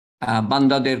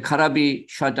 বান্দাদের খারাপি,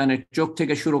 শয়তানের চোখ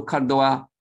থেকে সুরক্ষার দোয়া,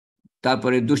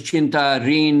 তারপরে দুশ্চিন্তা,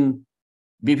 ঋণ,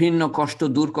 বিভিন্ন কষ্ট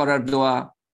দূর করার দোয়া,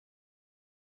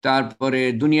 তারপরে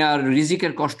দুনিয়ার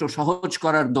রিজিকের কষ্ট সহজ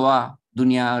করার দোয়া,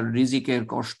 দুনিয়ার রিজিকের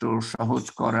কষ্ট সহজ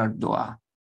করার দোয়া,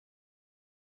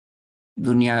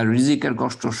 দুনিয়ার রিজিকের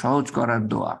কষ্ট সহজ করার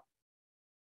দোয়া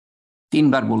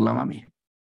 3বার বললাম আমি।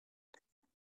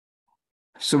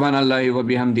 সুবহানাল্লাহি ওয়া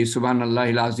বিহামদি,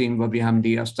 সুবহানাল্লাহিল আযীম ওয়া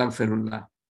বিহামদি, আস্তাগফিরুল্লাহ।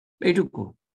 এইটুকু।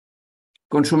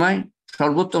 কোন সময়?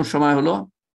 সর্বোত্তম সময় হলো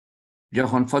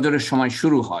যখন ফজরের সময়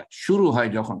শুরু হয়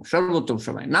যখন, সর্বোত্তম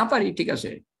সময়। না পারি ঠিক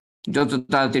আছে, যত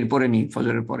তাড়াতাড়ি পড়ে নি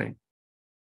ফজরের পরে।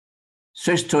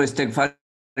 শ্রেষ্ঠ ইস্তেগফার,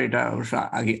 এটা অবশ্য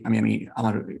আগে আমি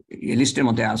আমার লিস্টের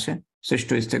মধ্যে আছে শ্রেষ্ঠ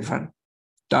ইস্তেগফার।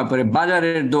 তারপরে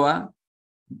বাজারের দোয়া,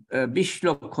 20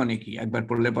 লক্ষ নেকি একবার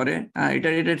পড়লে পরে।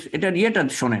 এটা ইয়েটা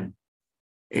শোনেন,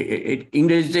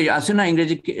 ইংরেজিতে আছে না,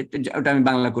 ইংরেজি ওটা আমি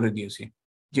বাংলা করে দিয়েছি,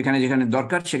 যেখানে যেখানে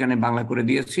দরকার সেখানে বাংলা করে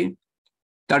দিয়েছি।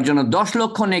 তার জন্য 10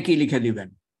 লক্ষ নেকি লিখে দিবেন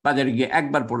বাজারে গিয়ে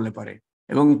একবার পড়লে পরে,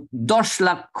 এবং 10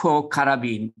 লক্ষ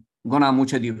খারাপি গোনা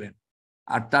মুছে দিবেন।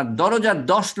 আর তার দরজা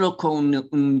 10 লক্ষ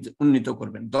উন্নীত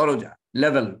করবেন, দরজা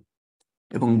লেভেল,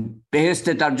 এবং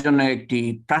বেহেশতে তার জন্য একটি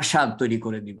প্রাসাদ তৈরি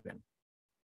করে দিবেন।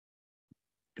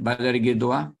 বাজারে গিয়ে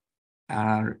দোয়া।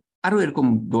 আর আরো এরকম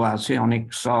দোয়া আছে, অনেক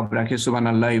সব রাখে।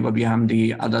 সুবহানাল্লাহি ওয়া বিহামদি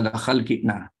আদাদা খালকি,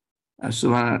 না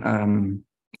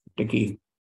এটা কি,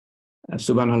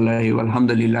 সুবহানাল্লাহি ওয়াল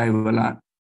হামদুলিল্লাহি ওয়া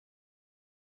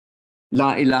লা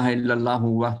ইলাহা ইল্লাল্লাহু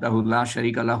ওয়াহদাহু লা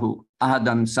শারীকা লাহু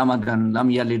আহাদান সামাদান লাম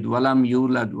ইয়ালিদ ওয়া লাম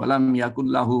ইউলাদ ওয়া লাম ইয়াকুল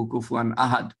লাহু কুফুয়ান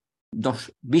আহাদ।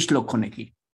 20 লক্ষ নেকি,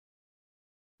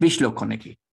 20 লক্ষ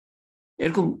নেকি।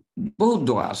 এরকম বহু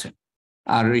দোয়া আছে।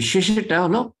 আর ওই শেষেরটা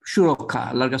হলো সুরক্ষা,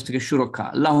 আল্লাহর কাছ থেকে সুরক্ষা।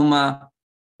 আল্লাহুম্মা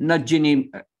নাজ্জিনি,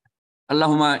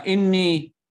 আল্লাহুম্মা ইন্নী,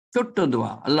 ছোট্ট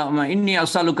দোয়া, আল্লাহুম্মা ইন্নী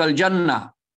আসআলুকাল জান্নাহ,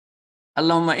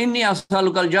 আল্লাহুম্মা ইন্নী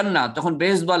আসআলুকাল জান্নাহ। তখন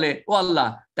বেহেশত বলে, ও আল্লাহ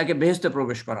তাকে বেহেশতে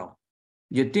প্রবেশ করাও,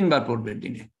 যে 3 বার পড়বে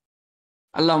দিনে,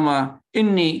 আল্লাহুম্মা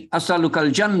ইন্নী আসআলুকাল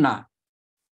জান্নাহ।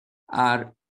 আর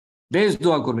বেহেশত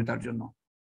দোয়া করবে তার জন্য,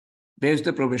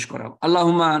 বেহেশতে প্রবেশ করাও।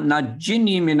 আল্লাহুম্মা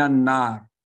নাজ্জিনি মিনান নার,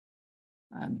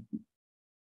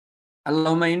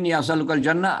 আল্লাহুম্মা ইন্নী আসআলুকাল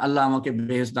জান্নাহ, আল্লাহ আমাকে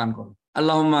বেহেশত দান করো।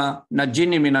 আল্লাহুম্মা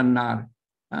নাজ্জিনি মিনান নার।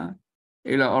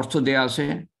 এগুলো অর্থ দেয়া আছে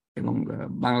এবং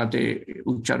বাংলাতে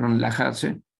উচ্চারণ লেখা আছে,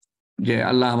 যে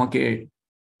আল্লাহ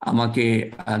আমাকে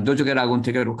দোজখের আগুন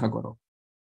থেকে রক্ষা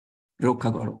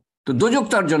করো। তো দোজখ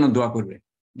তার জন্য দোয়া করবে,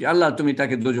 যে আল্লাহ তুমি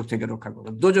তাকে দোজখ থেকে রক্ষা করো,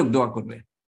 দোজখ দোয়া করবে।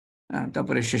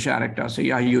 তারপরে শেষে আরেকটা আছে,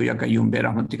 ইয়া হাইয়্যু ইয়া কাইয়্যুম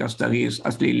বিরহমাতিকা আস্তাগীস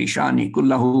আসলি লিশানি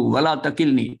কুল্লাহু ওয়ালা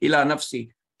তাকিলনি ইলা নাফসি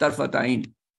তারফাত আইন।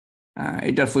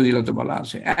 এটার ফজিলত বলা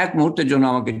আছে, এক মুহূর্তের জন্য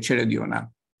আমাকে ছেড়ে দিও না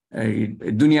এই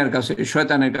দুনিয়ার কাছে,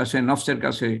 শয়তানের কাছে, নফসের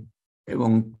কাছে এবং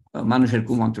মানুষের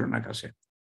কুমন্ত্রণার কাছে।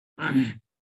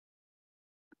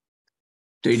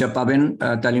 তো এটা পাবেন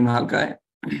তালিম হালকায়।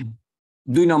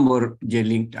 2 নম্বর যে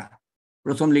লিঙ্কটা,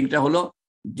 প্রথম লিঙ্কটা হলো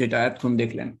যেটা এখন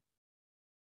দেখলেন।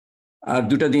 আর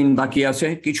 2টা দিন বাকি আছে,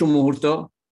 কিছু মুহূর্ত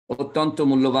অত্যন্ত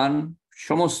মূল্যবান,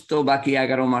 সমস্ত বাকি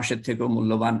 11 মাসের থেকেও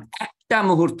মূল্যবান। একটা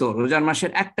মুহূর্ত, রোজার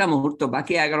মাসের একটা মুহূর্ত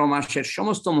বাকি 11 মাসের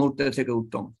সমস্ত মুহূর্তের থেকে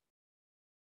উত্তম।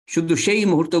 শুধু সেই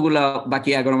মুহূর্তগুলা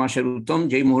বাকি 11 মাসের উত্তম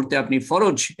যেই মুহূর্তে আপনি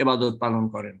ফরজ ইবাদত পালন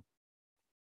করেন।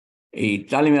 এই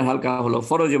তালিমের হালকা হলো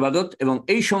ফরজ ইবাদত, এবং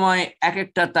এই সময় এক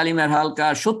একটা তালিমের হালকা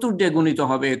 70 দিয়ে গুণিত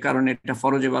হবে, কারণ এটা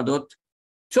ফরজ ইবাদত।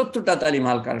 70টা তালিম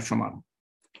হালকার সমান।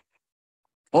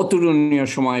 অতুলনীয়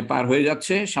সময় পার হয়ে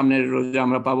যাচ্ছে, সামনের রোজা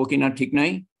আমরা পাবো কিনা ঠিক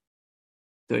নাই।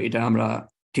 তো এটা আমরা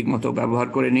ঠিক মতো ব্যবহার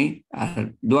করে নিই, আর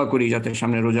দোয়া করি যাতে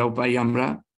সামনের রোজাও পাই আমরা।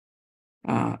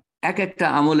 এক একটা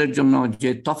আমলের জন্য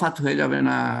যে তফাত হয়ে যাবে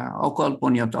না,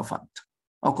 অকল্পনীয় তফাত,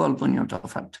 অকল্পনীয়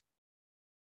তফাত।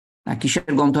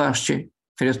 কিসের গন্ধ আসছে,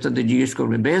 ফেরেশতাদের জিজ্ঞেস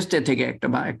করবে, বেহেশতে থেকে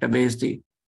একটা বেহেশতি,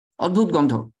 অদ্ভুত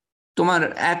গন্ধ। তোমার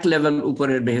এক লেভেল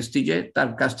উপরের বেহেশতি, যে তার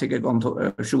কাছ থেকে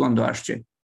সুগন্ধ আসছে,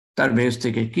 তার বেহেশত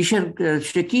থেকে। কিসের,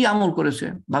 সে কি আমল করেছে,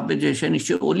 ভাববে যে সে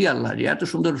নিশ্চয় ওলি আল্লাহ, যে এত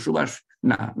সুন্দর সুবাস।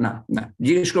 না না না,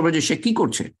 জিজ্ঞেস করবে যে সে কি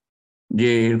করছে যে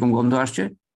এরকম গন্ধ আসছে।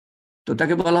 তো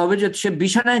তাকে বলা হবে যে সে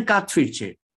বিছানায় কাত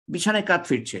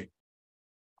ফিরছে।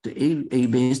 তো এই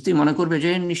বেহেশতি মনে করবে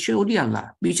যে নিশ্চয় ওলি আল্লাহ,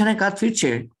 বিছানায় কাত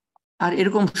ফিরছে আর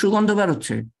এরকম সুগন্ধ বের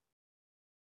হচ্ছে।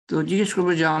 তো জিজ্ঞেস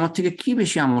করবে যে আমার থেকে কি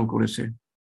বেশি আমল করেছে।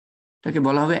 তাকে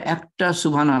বলা হবে একটা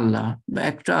সুবহানাল্লাহ বা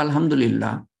একটা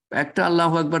আলহামদুলিল্লাহ বা একটা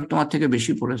আল্লাহু আকবার তোমার থেকে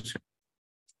বেশি পড়েছে,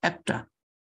 একটা।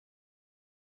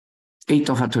 এই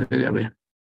তফাৎ হয়ে যাবে।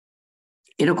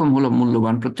 এরকম হলো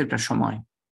মূল্যবান প্রত্যেকটা সময়।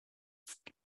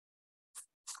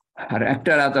 আর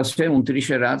একটা রাত আছে, 29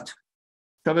 রাত,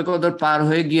 সবে কদর পার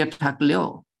হয়ে গিয়ে থাকলেও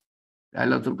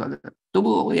লাইলাতুল কদর,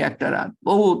 তবুও ওই একটা রাত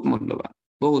বহুত মূল্যবান,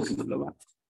 বহুত মূল্যবান,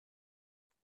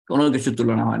 কোনো কিছু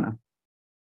তুলনা হয় না।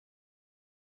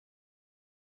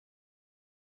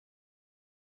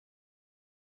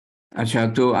 আচ্ছা,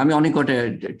 তো আমি অনেক কটা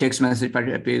টেক্সট মেসেজ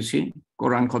পেয়েছি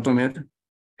কোরআন খতমের,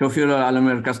 শফিউল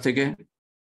আলমের কাছ থেকে।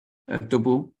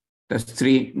 তপু তার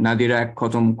স্ত্রী নাদিরা এক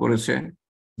খতম করেছে,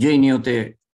 যেই নিয়তে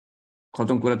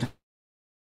খতম করে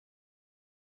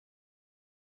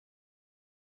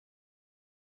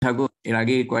থাকো, এর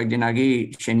আগে কয়েকদিন আগেই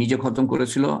সে নিজে খতম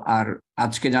করেছিল, আর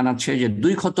আজকে জানাচ্ছে যে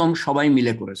 2 খতম সবাই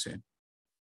মিলে করেছে,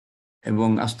 এবং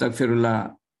আস্তাগফিরুল্লাহ,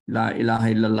 লা ইলাহা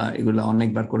ইল্লাল্লাহ এগুলো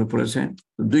অনেকবার করে পড়েছে।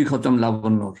 2 খতম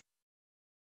লাবণ্যর,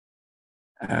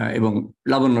 এবং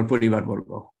লাবণ্যর পরিবারবর্গ।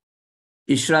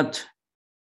 ইশরাত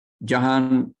জাহান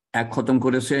 1 খতম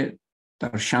করেছে,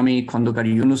 তার স্বামী খন্দকার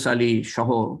ইউনুস আলী সহ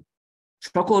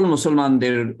সকল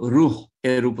মুসলমানদের রূহ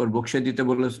এর উপর বক্সে দিতে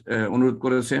বলে অনুরোধ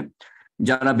করেছে।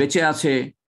 যারা বেঁচে আছে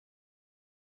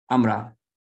আমরা,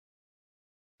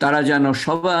 তারা যেন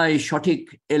সবাই সঠিক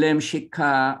এলেম,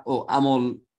 শিক্ষা ও আমল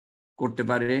করতে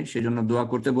পারে, সেজন্য দোয়া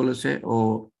করতে বলেছে, ও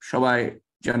সবাই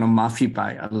যেন মাফি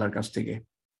পায় আল্লাহর কাছ থেকে।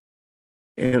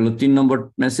 এ হলো 3 নম্বর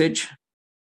মেসেজ।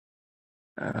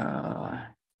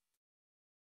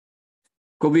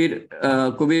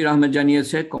 কবির আহমেদ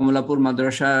জানিয়েছে কমলাপুর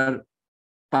মাদ্রাসার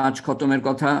 5 খতমের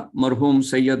কথা মরহুম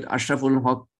সৈয়দ আশরাফুল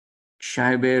হক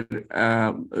সাহেবের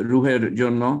রুহের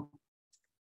জন্য,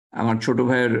 আমার ছোট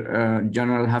ভাইয়ের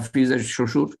জেনারেল হাফিজের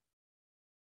শ্বশুর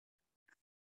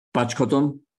 5 খতম।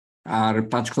 আর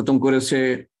 5 খতম করেছে,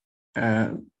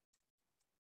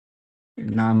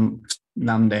 নাম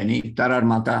নাম দেয়নি, তারার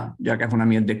মাতা, যাক এখন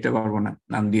আমি আর দেখতে পারবো না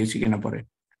নাম দিয়েছি কিনা পরে,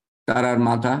 তারার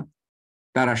মাতা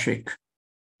তারা শেখ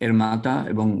এর মাতা,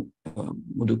 এবং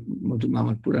মধু মধু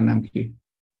আমার পুরা নাম কি,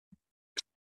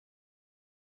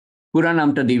 পুরা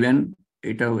নামটা দিবেন,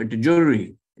 এটা জরুরি।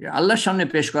 আল্লাহর সামনে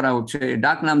পেশ করা হচ্ছে,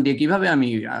 ডাক নাম দিয়ে কিভাবে আমি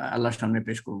আল্লাহর সামনে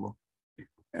পেশ করব?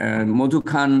 মধু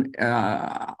খান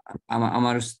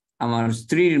আমার আমার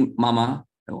স্ত্রীর মামা,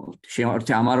 সে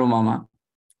অর্থে আমারও মামা,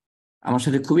 আমার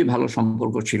সাথে খুবই ভালো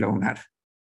সম্পর্ক ছিল ওনার।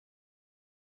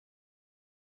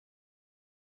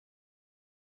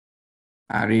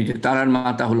 আর এই যে তারার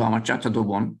মাতা হলো আমার চাচাতো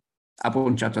বোন,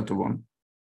 আপন চাচাতো বোন।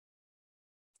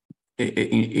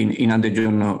 ইনাদের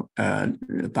জন্য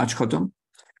 5 খতম।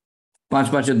 5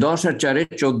 5 10 আর 4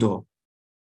 14,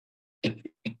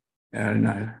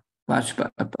 না 5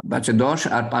 5 10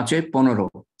 আর 5 15,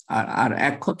 আর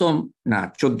 1 খতম, না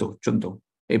 14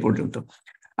 এই পর্যন্ত।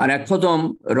 আর 1 খতম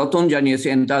রতন জানিয়েছে,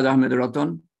 এমতাজ আহমেদ রতন।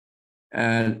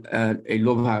 এই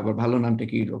লোভা, আবার ভালো নামটা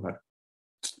কি লোভার?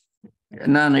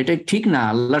 না না, এটা ঠিক না,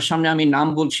 আল্লাহর সামনে আমি নাম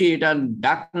বলছি, এটা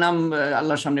ডাক নাম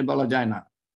আল্লাহর সামনে বলা যায় না,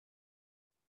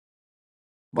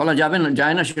 বলা যাবে না,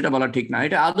 যায় না, সেটা বলা ঠিক না,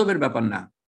 এটা আদবের ব্যাপার না।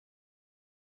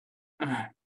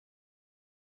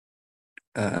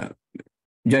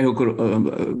 যাই হোক,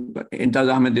 ইমতাজ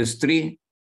আহমেদের স্ত্রী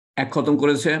 1 খতম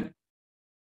করেছে,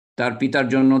 তার পিতার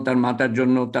জন্য, তার মাতার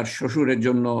জন্য, তার শ্বশুরের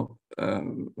জন্য,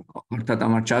 অর্থাৎ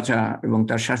আমার চাচা, এবং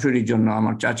তার শাশুড়ির জন্য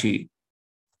আমার চাচি,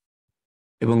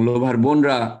 এবং লোভার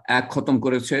বোনরা 1 খতম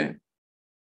করেছে,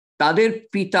 তাদের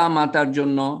পিতা মাতার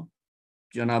জন্য।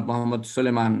 জনাব মোহাম্মদ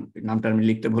সুলেমান, নামটা আমি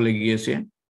লিখতে ভুলে গিয়েছে,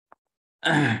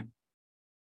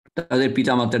 তাদের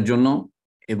পিতা মাতার জন্য,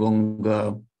 এবং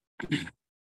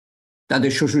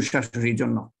তাদের শ্বশুর শাশুড়ির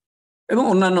জন্য, এবং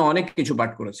অন্যান্য অনেক কিছু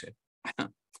পাঠ করেছে।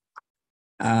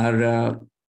 আর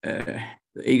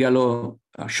এই গেল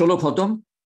 16 খতম।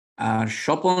 আর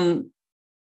স্বপন,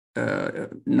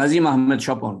 নাজিম আহমেদ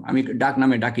স্বপন, আমি ডাক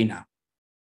নামে ডাকি না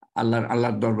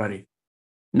আল্লাহর দরবারে,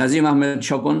 নাজিম আহমেদ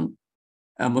স্বপন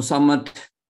মোসাম্মদ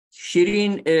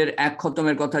শিরিন এর 1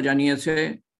 খতমের কথা জানিয়েছে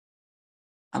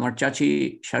আমার চাচি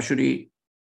শাশুড়ি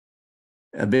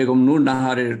বেগম নূর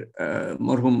নাহারের,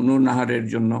 মরহুম নূর নাহারের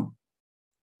জন্য।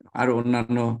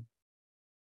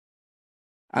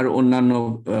 আর অন্যান্য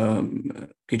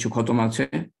কিছু খতম আছে।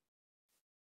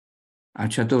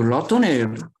 আচ্ছা, তো রতনের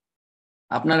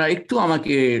আপনারা একটু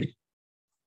আমাকে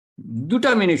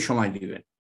 2টা মিনিট সময় দিবেন।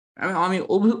 আমি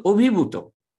অভিভূত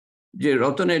যে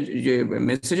রতনের যে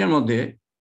মেসেজের মধ্যে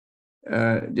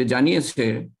যে জানিয়েছে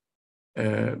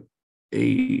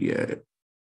এই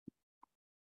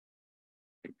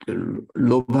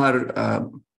লোভার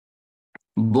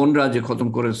বোনরা যে খতম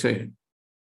করেছে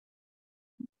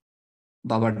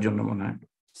বাবার জন্য মনে হয়,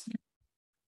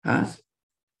 হ্যাঁ,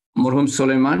 মরহুম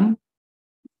সুলেমান,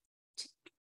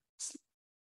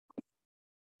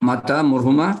 মাতা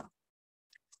মরহুমা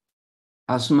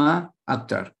আসমা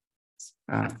আক্তার।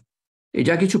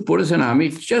 এটা কিছু পড়েছে না, আমি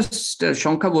জাস্ট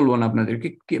সংখ্যা বলবো না আপনাদেরকে,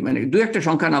 মানে 2-1টা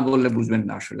সংখ্যা না বললে বুঝবেন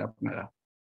না আসলে আপনারা।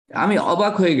 আমি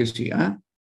অবাক হয়ে গেছি।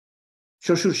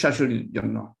 শ্বশুর শাশুড়ির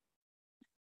জন্য,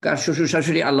 কার শ্বশুর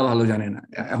শাশুড়ি আল্লাহ ভালো জানে না,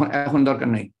 এখন এখন দরকার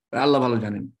নেই, আল্লাহ ভালো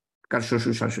জানেন কার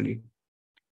শ্বশুর শাশুড়ি।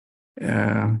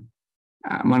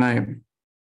 মানে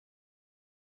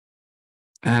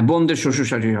বোনদের শ্বশুর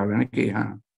শাশুড়ি হবে নাকি?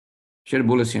 হ্যাঁ, সেটা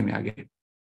বলেছি আমি আগে।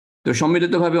 তো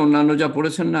সম্মিলিতভাবে অন্যান্য যা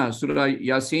পড়েছেন না, সূরা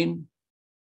ইয়াসিন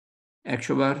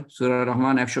 100 বার, সূরা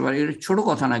রহমান 100 বার, এর ছোট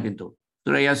কথা না কিন্তু।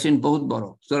 সূরা ইয়াসিন বহুত বড়,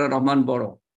 সূরা রহমান বড়,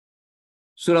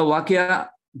 সূরা ওয়াকিয়া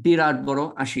বিরাট বড়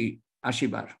 ৮০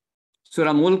 বার।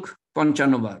 সূরা মুলক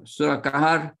 ৫৫ বার, সূরা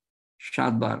কাহার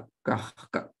 ৭ বার,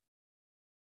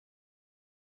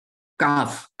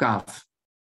 কাফ কাফ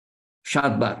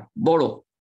 ৭ বার বড়,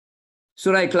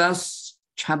 সূরা ইখলাস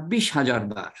 ২৬,০০০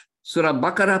 বার, সূরা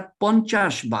বাকারা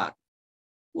 ৫০ বার।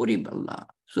 ওরে আল্লাহ,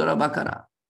 সূরা বাকারা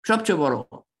সবচেয়ে বড়,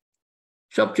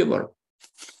 সবচেয়ে বড়,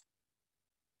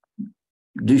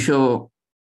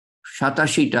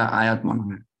 ২৮৭টা আয়াত মনে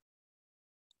হয়,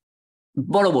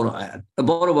 বড় বড় আয়াত,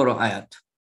 বড় বড় আয়াত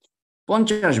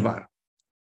 ৫০ বার।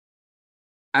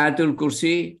 আয়াতুল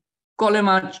কুরসি,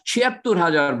 কলেমা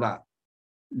 ৭৬,০০০ বার,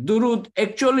 দুরুদ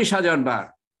 ৪১,০০০ বার,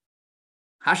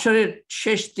 হাশরের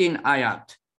শেষ ৩ আয়াত,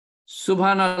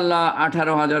 সুবহানাল্লাহ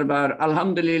 ১৮,০০০ বার,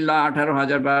 আলহামদুলিল্লাহ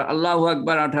 ১৮,০০০ বার, আল্লাহু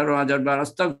আকবার ১৮,০০০ বার,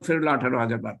 আস্তাগফিরুল্লাহ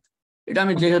 ১৮,০০০ বার। এটা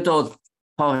আমি যেহেতু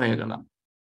হয়ে গেলাম।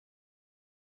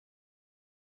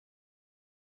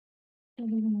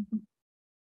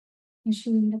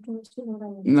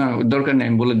 না, দরকার নেই,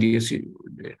 বলে দিয়েছি।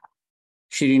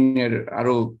 শিরিনের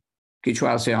আরো কিছু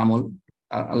আছে আমল,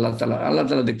 আল্লাহ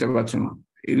তাআলা দেখতে পাচ্ছেন,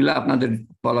 এগুলা আপনাদের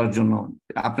বলার জন্য,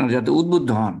 আপনারা যাতে উদ্বুদ্ধ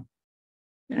হন।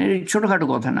 ছোটখাটো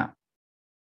কথা না।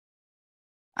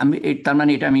 তার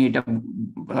মানে এটা আমি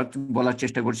বলার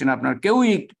চেষ্টা করছি না আপনার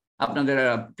কেউই আপনাদের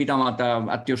পিতামাতা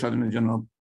আত্মীয় স্বজনের জন্য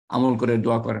আমল করে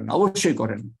দোয়া করেন, অবশ্যই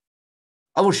করেন,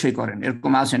 অবশ্যই করেন,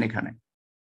 এরকম আছেন এখানে।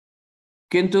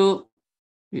 কিন্তু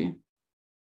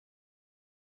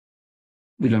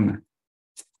বুঝলাম না,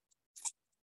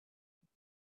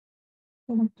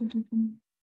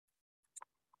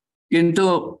 কিন্তু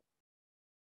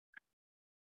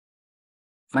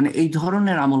মানে এই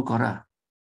ধরনের আমল করা,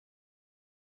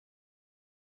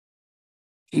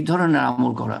 এই ধরনের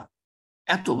আমল করা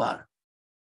এতবার,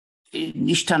 এই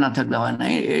নিষ্ঠা না থাকলে হয় না।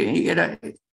 এরা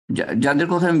যাদের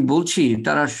কথা আমি বলছি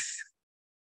তারা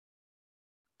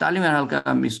তালিমের হালকা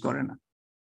মিস করে না,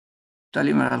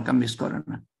 তালিমের হালকা মিস করে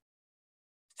না।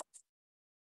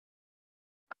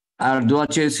 আর দোয়া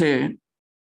চেয়েছে,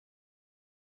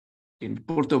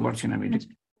 পড়তেও পারছি না আমি।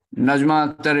 নাজমা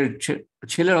আক্তারের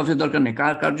ছেলের অফিস দরকার নেই,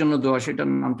 কার কার জন্য দোয়া, সেটার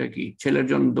নামটা কি? ছেলের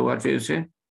জন্য দোয়া চেয়েছে,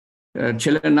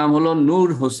 ছেলের নাম হলো নূর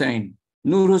হোসেন।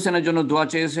 নূর হোসেনের জন্য দোয়া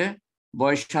চেয়েছে,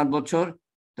 বয়স ৭ বছর,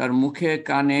 তার মুখে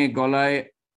কানে গলায়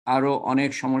আরো অনেক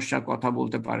সমস্যা, কথা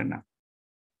বলতে পারে না।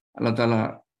 আল্লাহ তাআলা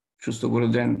সুস্থ করে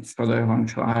দেন, সদয় হন,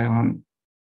 সহায় হন,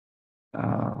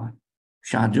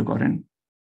 সাহায্য করেন।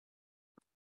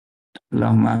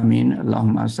 আল্লাহুম্মা আমিন।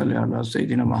 আল্লাহুম্মা সাল্লি আলা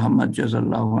সাইয়্যিদিনা মুহাম্মদ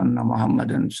জাযাল্লাহু আন্না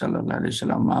মুহাম্মাদান সাল্লাল্লাহু আলাইহি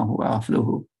ওয়াসাল্লাম মা হুয়া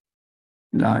আফলুহু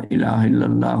লা ইলাহা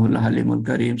ইল্লাল্লাহুল হালিমুল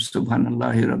কারীম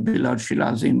সুবহানাল্লাহি রাব্বিল আরশিল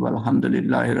আযীম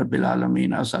ওয়ালহামদুলিল্লাহি রাব্বিল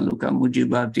আলামিন আসআলুকা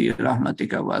মুজিবাতি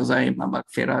রাহমাতিকা ওয়া আযাইমা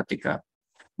মাগফিরাতিকা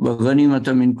ওয়া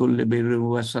গনিমাতা মিন কুল্লি বিররি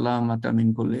ওয়া সালামাতা মিন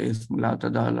কুল্লি ইসম লা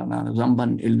তাদা লানা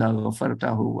যামবান ইল্লা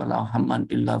গফারতাহু ওয়া লা হাম্মান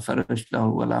ইল্লা ফারাজতাহু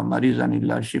ওয়া লা মারিজান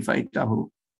ইল্লা শিফাইতাহু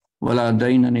ওয়ালা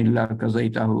দাইনান ইল্লা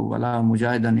কাযাইতাহু ওয়ালা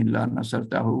মুজাহিদান ইল্লা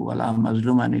নাসারতাহু ওয়ালা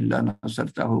মাজলুমান ইল্লা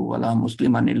নাসারতাহু ওয়ালা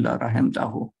মুসলিমান ইল্লা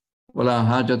রাহিমতাহু ওয়ালা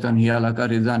হাজাতান হিয়া লাকা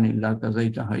রিজান ইল্লা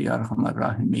কাযাইতাহা ইয়া আরহামার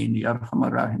রাহিমিন ইয়া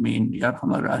আরহামার রাহিমিন ইয়া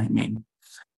আরহামার রাহিমিন।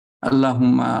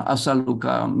 আল্লাহুম্মা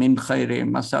আসআলুকা মিন খায়রি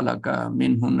মাসালাকা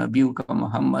মিনহু নাবিয়ুকা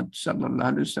মুহাম্মদ সাল্লাল্লাহু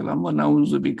আলাইহি ওয়াসাল্লাম ওয়া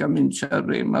নাউযু বিকা মিন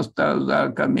শাররি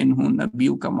মাস্তাযাকা মিনহু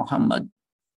নাবিয়ুকা মুহাম্মদ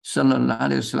সাল্লাল্লাহু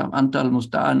আলাইহি ওয়াসাল্লাম আনতাল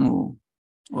মুস্তাআনু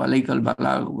وعليك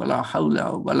البلاغ ولا حول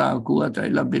ولا قوة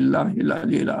إلا بالله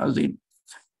العلي العظيم.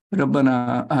 ربنا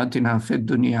آتنا في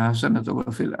الدنيا حسنة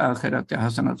وفي الآخرة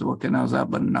حسنة وقنا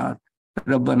عذاب النار.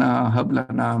 ربنا هب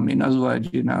لنا من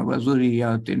أزواجنا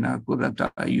وذرياتنا قرة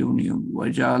أعين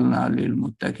واجعلنا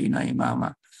للمتقين إماما.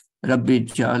 رب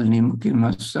اجعلني مقيم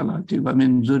الصلاة ومن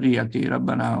ذريتي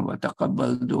ربنا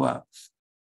وتقبل دعاء.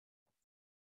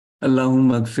 اللهم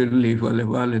اغفر لي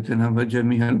ولوالدنا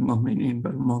وجميع المؤمنين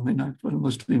والمؤمنات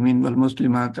والمسلمين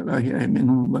والمسلمات الأحياء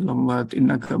منهم والأموات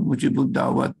إنك مجيب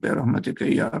الدعوات برحمتك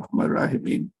يا أرحم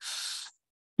الراحمين.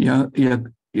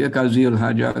 يا قاضي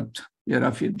الحاجات يا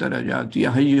رفيع الدرجات يا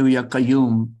حي يا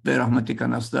قيوم برحمتك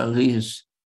نستغيث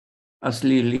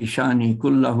أصلي لي شاني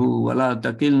كله ولا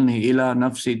تكلني إلى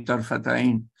نفسي طرفة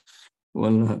عين.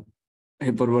 والله اے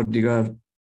پروردگار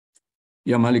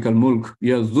یا مالک الملک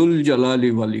یا ذل جلال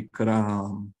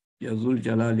والاکرام یا ذل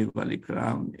جلال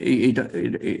والاکرام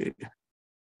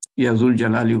یا ذل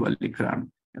جلال والاکرام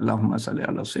اللهم صل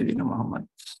على سيدنا মুহাম্মদ।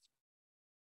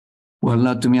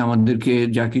 আল্লাহ তুমি আমাদেরকে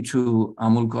যা কিছু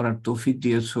আমল করার তৌফিক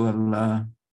দিয়েছো আল্লাহ,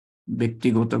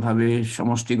 ব্যক্তিগতভাবে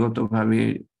সমষ্টিগতভাবে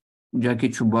যা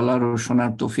কিছু বলার ও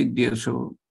শোনার তৌফিক দিয়েছো,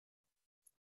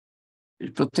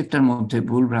 প্রত্যেকটার মধ্যে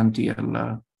ভুল ভ্রান্তি আল্লাহ,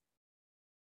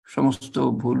 সমস্ত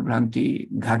ভুল ভ্রান্তি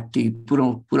ঘাটতি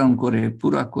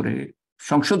পুরা করে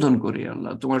সংশোধন করি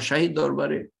আল্লাহ, তোমার শাহী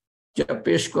দরবারে যা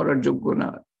পেশ করার যোগ্য না,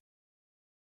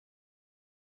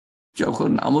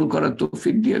 যখন আমল করার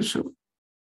তৌফিক দিয়েছো,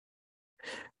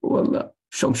 ও আল্লাহ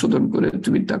সংশোধন করে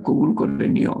তুমি তা কবুল করে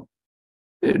নিও।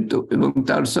 এবং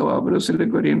তার সওয়াব রাসূল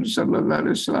করিম সাল্লাল্লাহু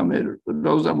আলাইহি ওয়াসাল্লামের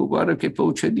রওজা মুবারকে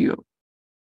পৌঁছে দিও,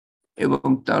 এবং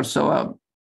তার সওয়াব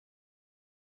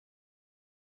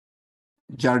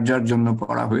যার যার জন্য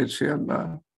পড়া হয়েছে আল্লাহ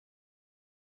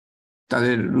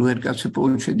তাদের রুহের কাছে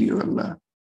পৌঁছে দিও আল্লাহ।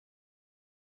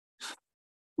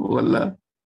 ও আল্লাহ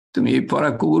তুমি এই পড়া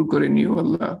কবুল করে নিও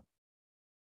আল্লাহ।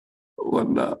 ও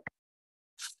আল্লাহ,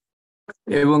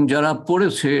 এবং যারা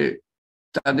পড়েছে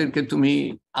তাদেরকে তুমি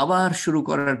আবার শুরু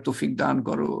করার তৌফিক দান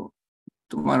করো।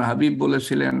 তোমার হাবিব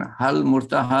বলেছিলেন হাল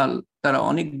মুরতাহাল, তারা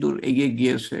অনেক দূর এগিয়ে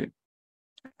গিয়েছে।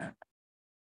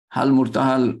 হাল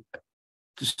মুরতাহাল,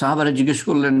 সাহাবারা জিজ্ঞেস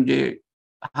করলেন যে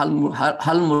হাল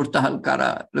হাল মুরতাহাল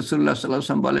কারা? রাসূলুল্লাহ সাল্লাল্লাহু আলাইহি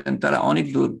ওয়াসাল্লাম বলেন তারা অনেক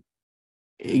দূর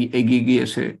এগিয়ে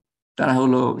গিয়েছে। তারা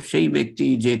হলো সেই ব্যক্তি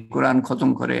যে কোরআন খতম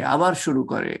করে আবার শুরু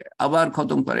করে, আবার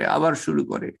খতম করে আবার শুরু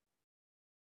করে।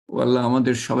 ও আল্লাহ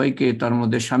আমাদের সবাইকে তার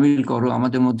মধ্যে শামিল করো।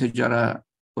 আমাদের মধ্যে যারা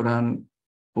কোরআন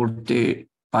পড়তে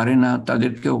পারে না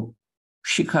তাদেরকেও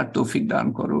শিখার তৌফিক দান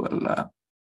করো আল্লাহ।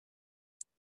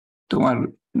 তোমার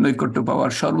নৈকট্য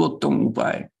পাওয়ার সর্বোত্তম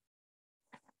উপায়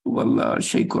ও আল্লাহ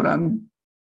সেই কোরআন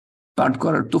পাঠ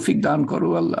করার তৌফিক দান করো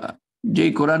আল্লাহ,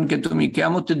 যেই কোরআনকে তুমি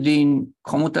কিয়ামতের দিন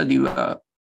ক্ষমতা দিবা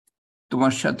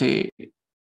তোমার সাথে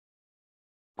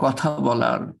কথা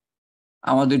বলার,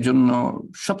 আমাদের জন্য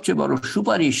সবচেয়ে বড়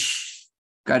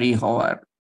সুপারিশকারী হওয়ার।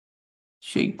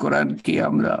 সেই কোরআনকে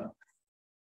আমরা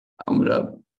আমরা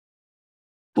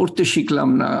পড়তে শিখলাম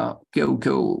না কেউ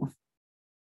কেউ,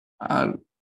 আর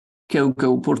কেউ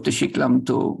কেউ পড়তে শিখলাম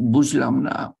তো বুঝলাম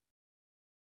না।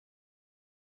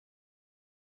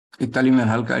 এই তালিমের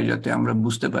হালকায় যাতে আমরা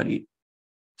বুঝতে পারি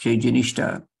সেই জিনিসটা,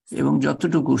 এবং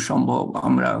যতটুকু সম্ভব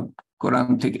আমরা কোরআন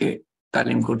থেকে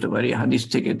তালিম করতে পারি, হাদিস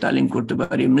থেকে তালিম করতে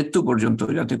পারি, মৃত্যু পর্যন্ত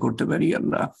যাতে করতে পারি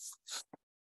আল্লাহ।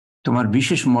 তোমার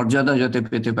বিশেষ মর্যাদা যাতে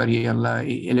পেতে পারি আল্লাহ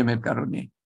এই এলেমের কারণে।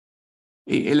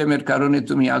 এই এলেমের কারণে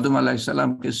তুমি আদম আলাইহিস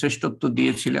সালামকে শ্রেষ্ঠত্ব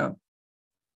দিয়েছিলাম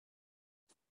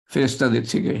ফেরেশতাদের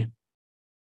থেকে।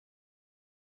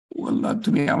 আল্লাহ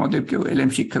তুমি আমাদেরকেও এলেম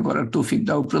শিক্ষা করার তৌফিক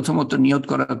দাও, প্রথমত নিয়ত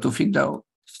করার তৌফিক দাও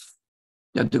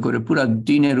যাতে করে পুরা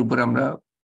দ্বীনের উপর আমরা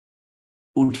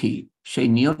উঠি, সেই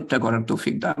নিয়তটা করার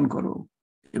তৌফিক দান করো।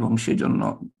 এবং সেজন্য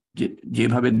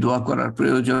যেভাবে দোয়া করার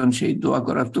প্রয়োজন সেই দোয়া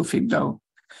করার তৌফিক দাও,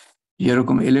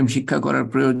 যেরকম এলেম শিক্ষা করার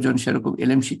প্রয়োজন সেরকম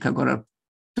এলেম শিক্ষা করার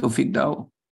তৌফিক দাও,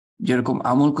 যেরকম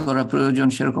আমল করা প্রয়োজন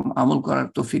সেরকম আমল করার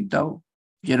তৌফিক দাও,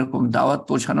 যেরকম দাওয়াত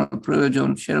পৌঁছানোর প্রয়োজন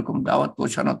সেরকম দাওয়াত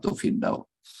পৌঁছানোর তৌফিক দাও।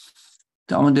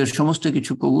 তো আমাদের সমস্ত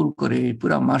কিছু কবুল করে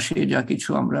পুরা মাসে যা কিছু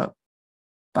আমরা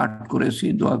পাঠ করেছি,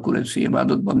 দোয়া করেছি,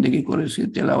 ইবাদত বন্দেগী করেছি,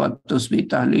 তেলাওয়াত, তাসবিহ,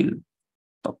 তাহলিল,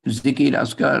 জিকির,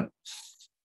 আজকার,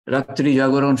 রাত্রি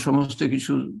জাগরণ, সমস্ত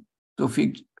কিছু তৌফিক,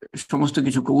 সমস্ত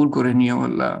কিছু কবুল করে নিও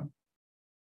আল্লাহ।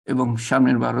 এবং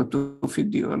সামনের বারও তৌফিক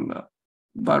দিও আল্লাহ,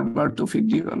 বারবার তৌফিক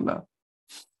দিও আল্লাহ।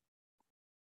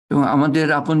 এবং আমাদের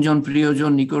আপনজন,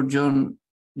 প্রিয়জন, নিকটজন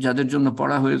যাদের জন্য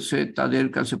পড়া হয়েছে তাদের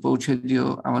কাছে পৌঁছে দিও।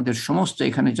 আমাদের সমস্ত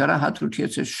এখানে যারা হাত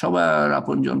উঠিয়েছে সবার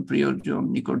আপনজন, প্রিয়জন,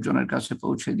 নিকটজনের কাছে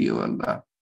পৌঁছে দিও আল্লাহ,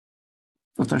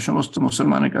 তথা সমস্ত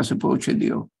মুসলমানের কাছে পৌঁছে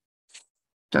দিও।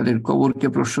 তাদের কবরকে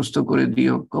প্রশস্ত করে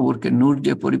দিও, কবরকে নূর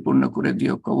দিয়ে পরিপূর্ণ করে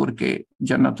দিও, কবরকে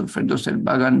জান্নাতুল ফেরদৌসের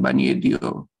বাগান বানিয়ে দিও,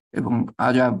 এবং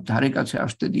আযাব ধারে কাছে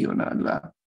আসতে দিও না আল্লাহ।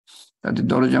 তাদের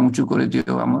দরজা উঁচু করে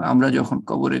দিও। আমরা যখন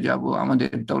কবরে যাব আমাদের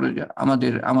দরজা,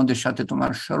 আমাদের সাথে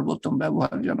তোমার সর্বোত্তম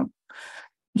ব্যবহার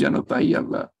যেন পাই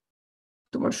আল্লাহ,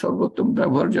 তোমার সর্বোত্তম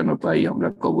ব্যবহার যেন পাই আমরা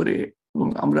কবরে। এবং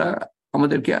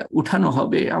আমাদেরকে উঠানো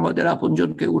হবে, আমাদের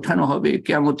আপনজনকে উঠানো হবে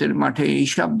কিয়ামতের মাঠে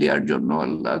হিসাব দেওয়ার জন্য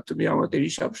আল্লাহ। তুমি আমাদের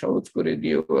হিসাব সহজ করে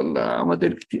দিও আল্লাহ,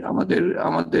 আমাদের আমাদের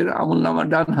আমাদের আমলনামা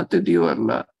ডান হাতে দিও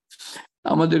আল্লাহ।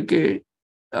 আমাদেরকে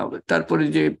তারপরে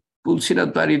যে পুলসিরাত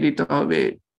পাড়ি দিতে হবে,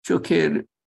 চোখের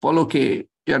পলকে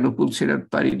যেন পুলসিরাত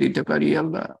পাড়ি দিতে পারি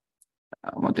আল্লাহ,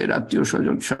 আমাদের আত্মীয়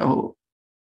স্বজন সহ।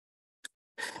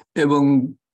 এবং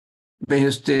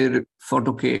বেহেশতের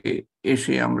ফটকে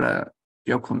এসে আমরা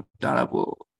যখন দাঁড়াবো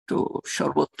তো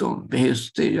সর্বোত্তম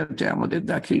বেহেশতে যাতে আমাদের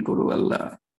দাখিল করো আল্লাহ।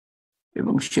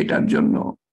 এবং সেটার জন্য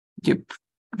যে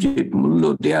যে মূল্য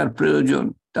দেওয়ার প্রয়োজন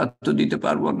তা তো দিতে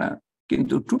পারবো না,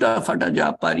 কিন্তু টুটা ফাটা যা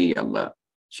পারি আল্লাহ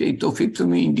সেই তৌফিক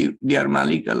তুমি দেওয়ার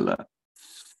মালিক আল্লাহ।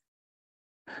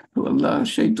 আল্লাহ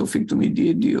সেই তৌফিক তুমি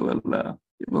দিয়ে দিও আল্লাহ।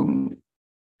 এবং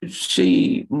সেই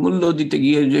মূল্য দিতে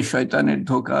গিয়ে যে শয়তানের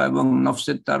ধোঁকা এবং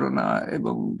নফসের তাড়না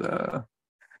এবং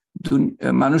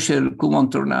মানুষের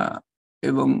কুমন্ত্রণা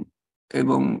এবং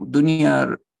এবং দুনিয়ার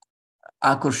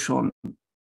আকর্ষণ,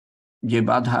 যে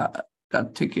বাধা, তার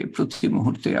থেকে প্রতি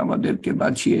মুহূর্তে আমাদেরকে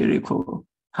বাঁচিয়ে রেখো,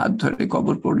 হাত ধরে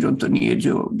কবর পর্যন্ত নিয়ে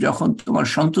যেও। যখন তোমার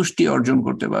সন্তুষ্টি অর্জন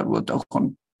করতে পারবো তখন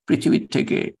পৃথিবীর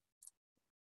থেকে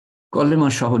কলেমা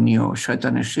সহ নিয়েও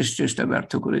শয়তানের শেষ চেষ্টা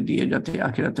ব্যর্থ করে দিয়ে, যাতে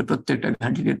আখিরাতে প্রত্যেকটা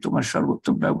ঘাঁটিতে তোমার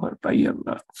সর্বোত্তম ব্যবহার পাই।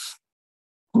 আল্লাহ,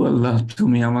 ও আল্লাহ,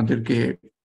 তুমি আমাদেরকে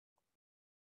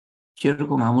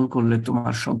যেরকম আমল করলে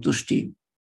তোমার সন্তুষ্টি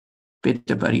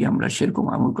পেতে পারি আমরা সেরকম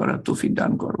আমল করার তৌফিক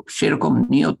দান করো, সেরকম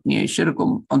নিয়ত নিয়ে, সেরকম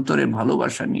অন্তরে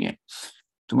ভালোবাসা নিয়ে,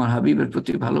 তোমার হাবিবের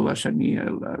প্রতি ভালোবাসা নিয়ে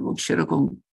আল্লাহ, এবং সেরকম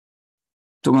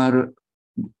তোমার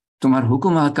তোমার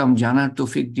হুকুম আহকাম জানার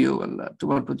তৌফিক দিও আল্লাহ।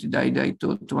 তোমার প্রতি দায়ী দায়িত্ব,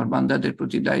 তোমার বান্দাদের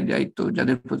প্রতি দায়ী দায়িত্ব,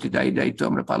 যাদের প্রতি দায়ী দায়িত্ব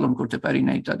আমরা পালন করতে পারি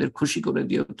নাই, তাদের খুশি করে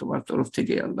দিও তোমার তরফ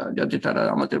থেকে আল্লাহ, যাতে তারা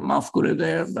আমাদের মাফ করে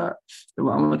দেয় আল্লাহ,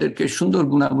 এবং আমাদেরকে সুন্দর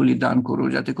গুণাবলী দান করো,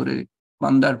 যাতে করে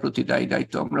বান্দার প্রতি দায়ী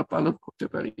দায়িত্ব আমরা পালন করতে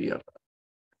পারি আল্লাহ।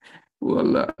 ও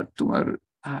আল্লাহ, তোমার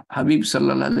হাবিব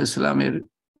সাল্লাল্লাহু আলাইহি সাল্লামের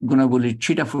গুণাবলীর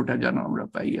ছিটা ফোঁটা যেন আমরা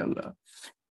পাই আল্লাহ।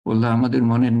 আল্লাহ, আমাদের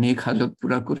মনের নেক হাজত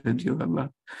পুরা করে দিও আল্লাহ।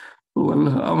 ও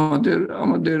আল্লাহ, আমাদের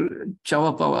আমাদের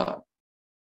চাওয়া পাওয়া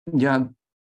যা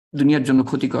দুনিয়ার জন্য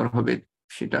ক্ষতিকর হবে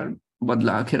সেটার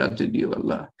বদলা আখেরাতে দিও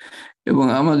আল্লাহ, এবং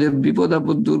আমাদের বিপদ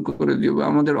আপদ দূর করে দিও।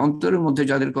 আমাদের অন্তরের মধ্যে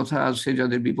যাদের কথা আছে,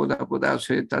 যাদের বিপদ আপদ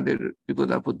আছে, তাদের বিপদ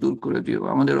আপদ দূর করে দিও।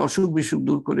 আমাদের অসুখ বিসুখ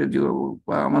দূর করে দিও,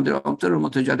 বা আমাদের অন্তরের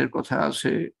মধ্যে যাদের কথা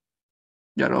আছে,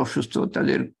 যারা অসুস্থ,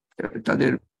 তাদের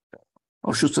তাদের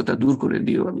অসুস্থতা দূর করে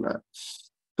দিও আল্লাহ।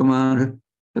 তোমার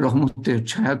রহমতের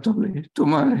ছায়াতলে,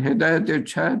 তোমার হেদায়েতের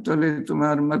ছায়াতলে,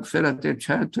 তোমার মাগফিরাতের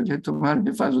ছায়াতলে, তোমার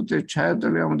হেফাজতের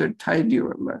ছায়াতলে আমাদের ঠাঁই দিও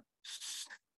আল্লাহ।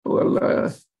 ও আল্লাহ,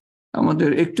 আমাদের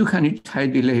একটুখানি ঠাঁই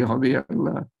দিলেই হবে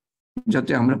আল্লাহ,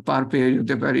 যাতে আমরা পার পেয়ে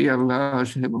যেতে পারি আল্লাহ,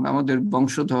 এবং আমাদের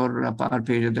বংশধররা পার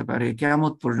পেয়ে যেতে পারে।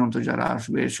 কিয়ামত পর্যন্ত যারা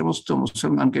আসবে সমস্ত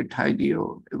মুসলমানকে ঠাঁই দিও,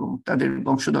 এবং তাদের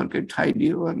বংশধরকে ঠাঁই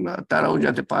দিও আল্লাহ, তারাও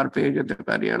যাতে পার পেয়ে যেতে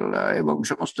পারে আল্লাহ, এবং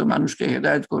সমস্ত মানুষকে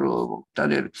হেদায়েত করো, এবং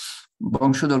তাদের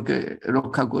বংশধরকে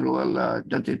রক্ষা করো আল্লাহ,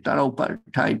 যাতে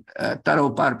তারাও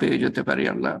পার পেয়ে যেতে পারে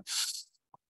আল্লাহ।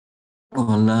 ও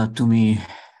আল্লাহ, তুমি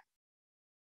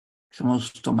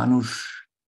সমস্ত মানুষ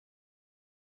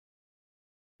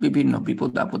বিভিন্ন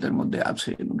বিপদ আপদের মধ্যে আছে,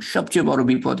 এবং সবচেয়ে বড়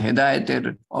বিপদ হেদায়েতের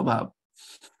অভাব।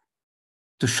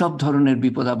 তো সব ধরনের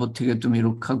বিপদ আপদ থেকে তুমি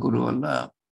রক্ষা করো আল্লাহ,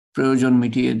 প্রয়োজন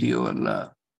মিটিয়ে দিও আল্লাহ।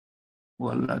 ও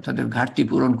আল্লাহ, তাদের ঘাটতি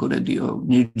পূরণ করে দিও,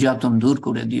 নির্যাতন দূর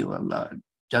করে দিও আল্লাহ।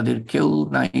 যাদের কেউ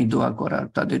নাই দোয়া করার,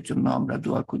 তাদের জন্য আমরা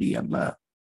দোয়া করি আল্লাহ।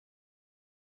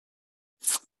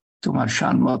 তোমার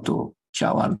শান মতো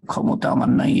চাওয়ার ক্ষমতা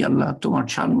আমার নাই আল্লাহ, তোমার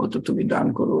শান মতো তুমি দান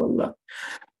করো আল্লাহ।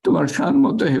 তোমার শান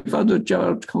মতো হেফাজত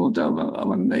চাওয়ার ক্ষমতা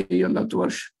আমার নাই আল্লাহ,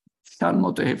 তোমার শান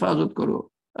মতো হেফাজত করো।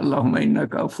 আল্লাহুম্মা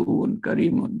ইন্নাকা আফুউন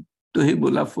কারীমুন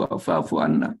তুহিব্বুল আফওয়া ফা'ফু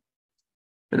আন্না।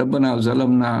 ربنا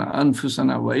ظلمنا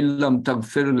أنفسنا وإن لم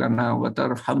تغفر لنا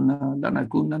وترحمنا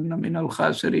لنكونن من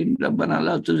الخاسرين. ربنا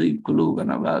لا تزغ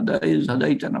قلوبنا بعد إذ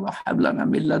هديتنا وهب لنا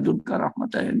من لدنك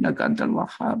رحمة إنك أنت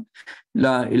الوهاب.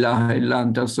 لا إله إلا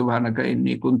أنت سبحانك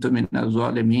إني كنت من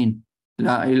الظالمين.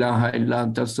 لا إله إلا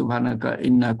أنت سبحانك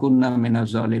إنا كنا من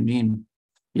الظالمين.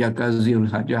 يا قاضي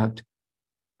الحاجات،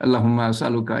 اللهم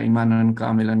أسألك إيمانا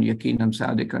كاملا يقينا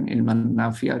صادقا علما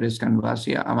نافعا رزقا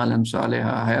واسعا عملا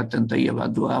صالحا حياة طيبة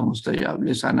دعاء مستجاب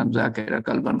لسانا ذاكرا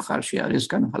قلبا خاشعا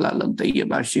رزقا حلالا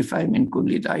طيبا شفاء من كل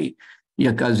داء.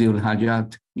 يا قاضي الحاجات،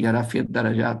 يا رافع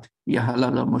الدرجات، يا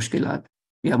حلال المشكلات،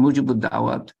 يا موجب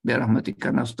الدعوات، برحمتك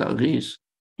نستغيث.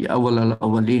 يا أول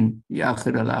الأولين، يا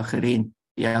آخر الآخرين،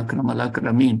 يا أكرم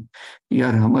الأكرمين، يا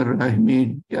أرحم الراحمين،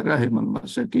 يا راحم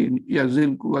المساكين، يا ذي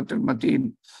القوة المتين.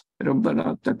 ربنا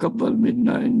تقبل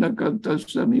منا إنك أنت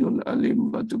السميع العليم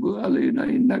وتب علينا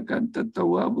إنك أنت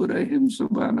التواب الرحيم.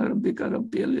 سبحان ربك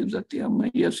رب العزة عما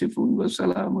يصفون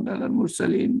وسلام على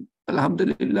المرسلين الحمد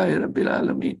لله رب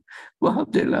العالمين.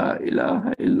 وحمد لا إله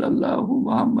إلا الله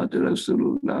محمد رسول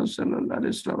الله صلى الله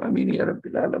عليه وسلم. آمين يا رب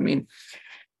العالمين.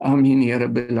 آمين يا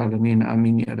رب العالمين.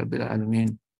 آمين يا رب العالمين.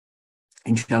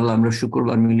 ইনশাআল্লাহ আমরা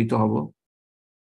শুক্রবার মিলিত হব।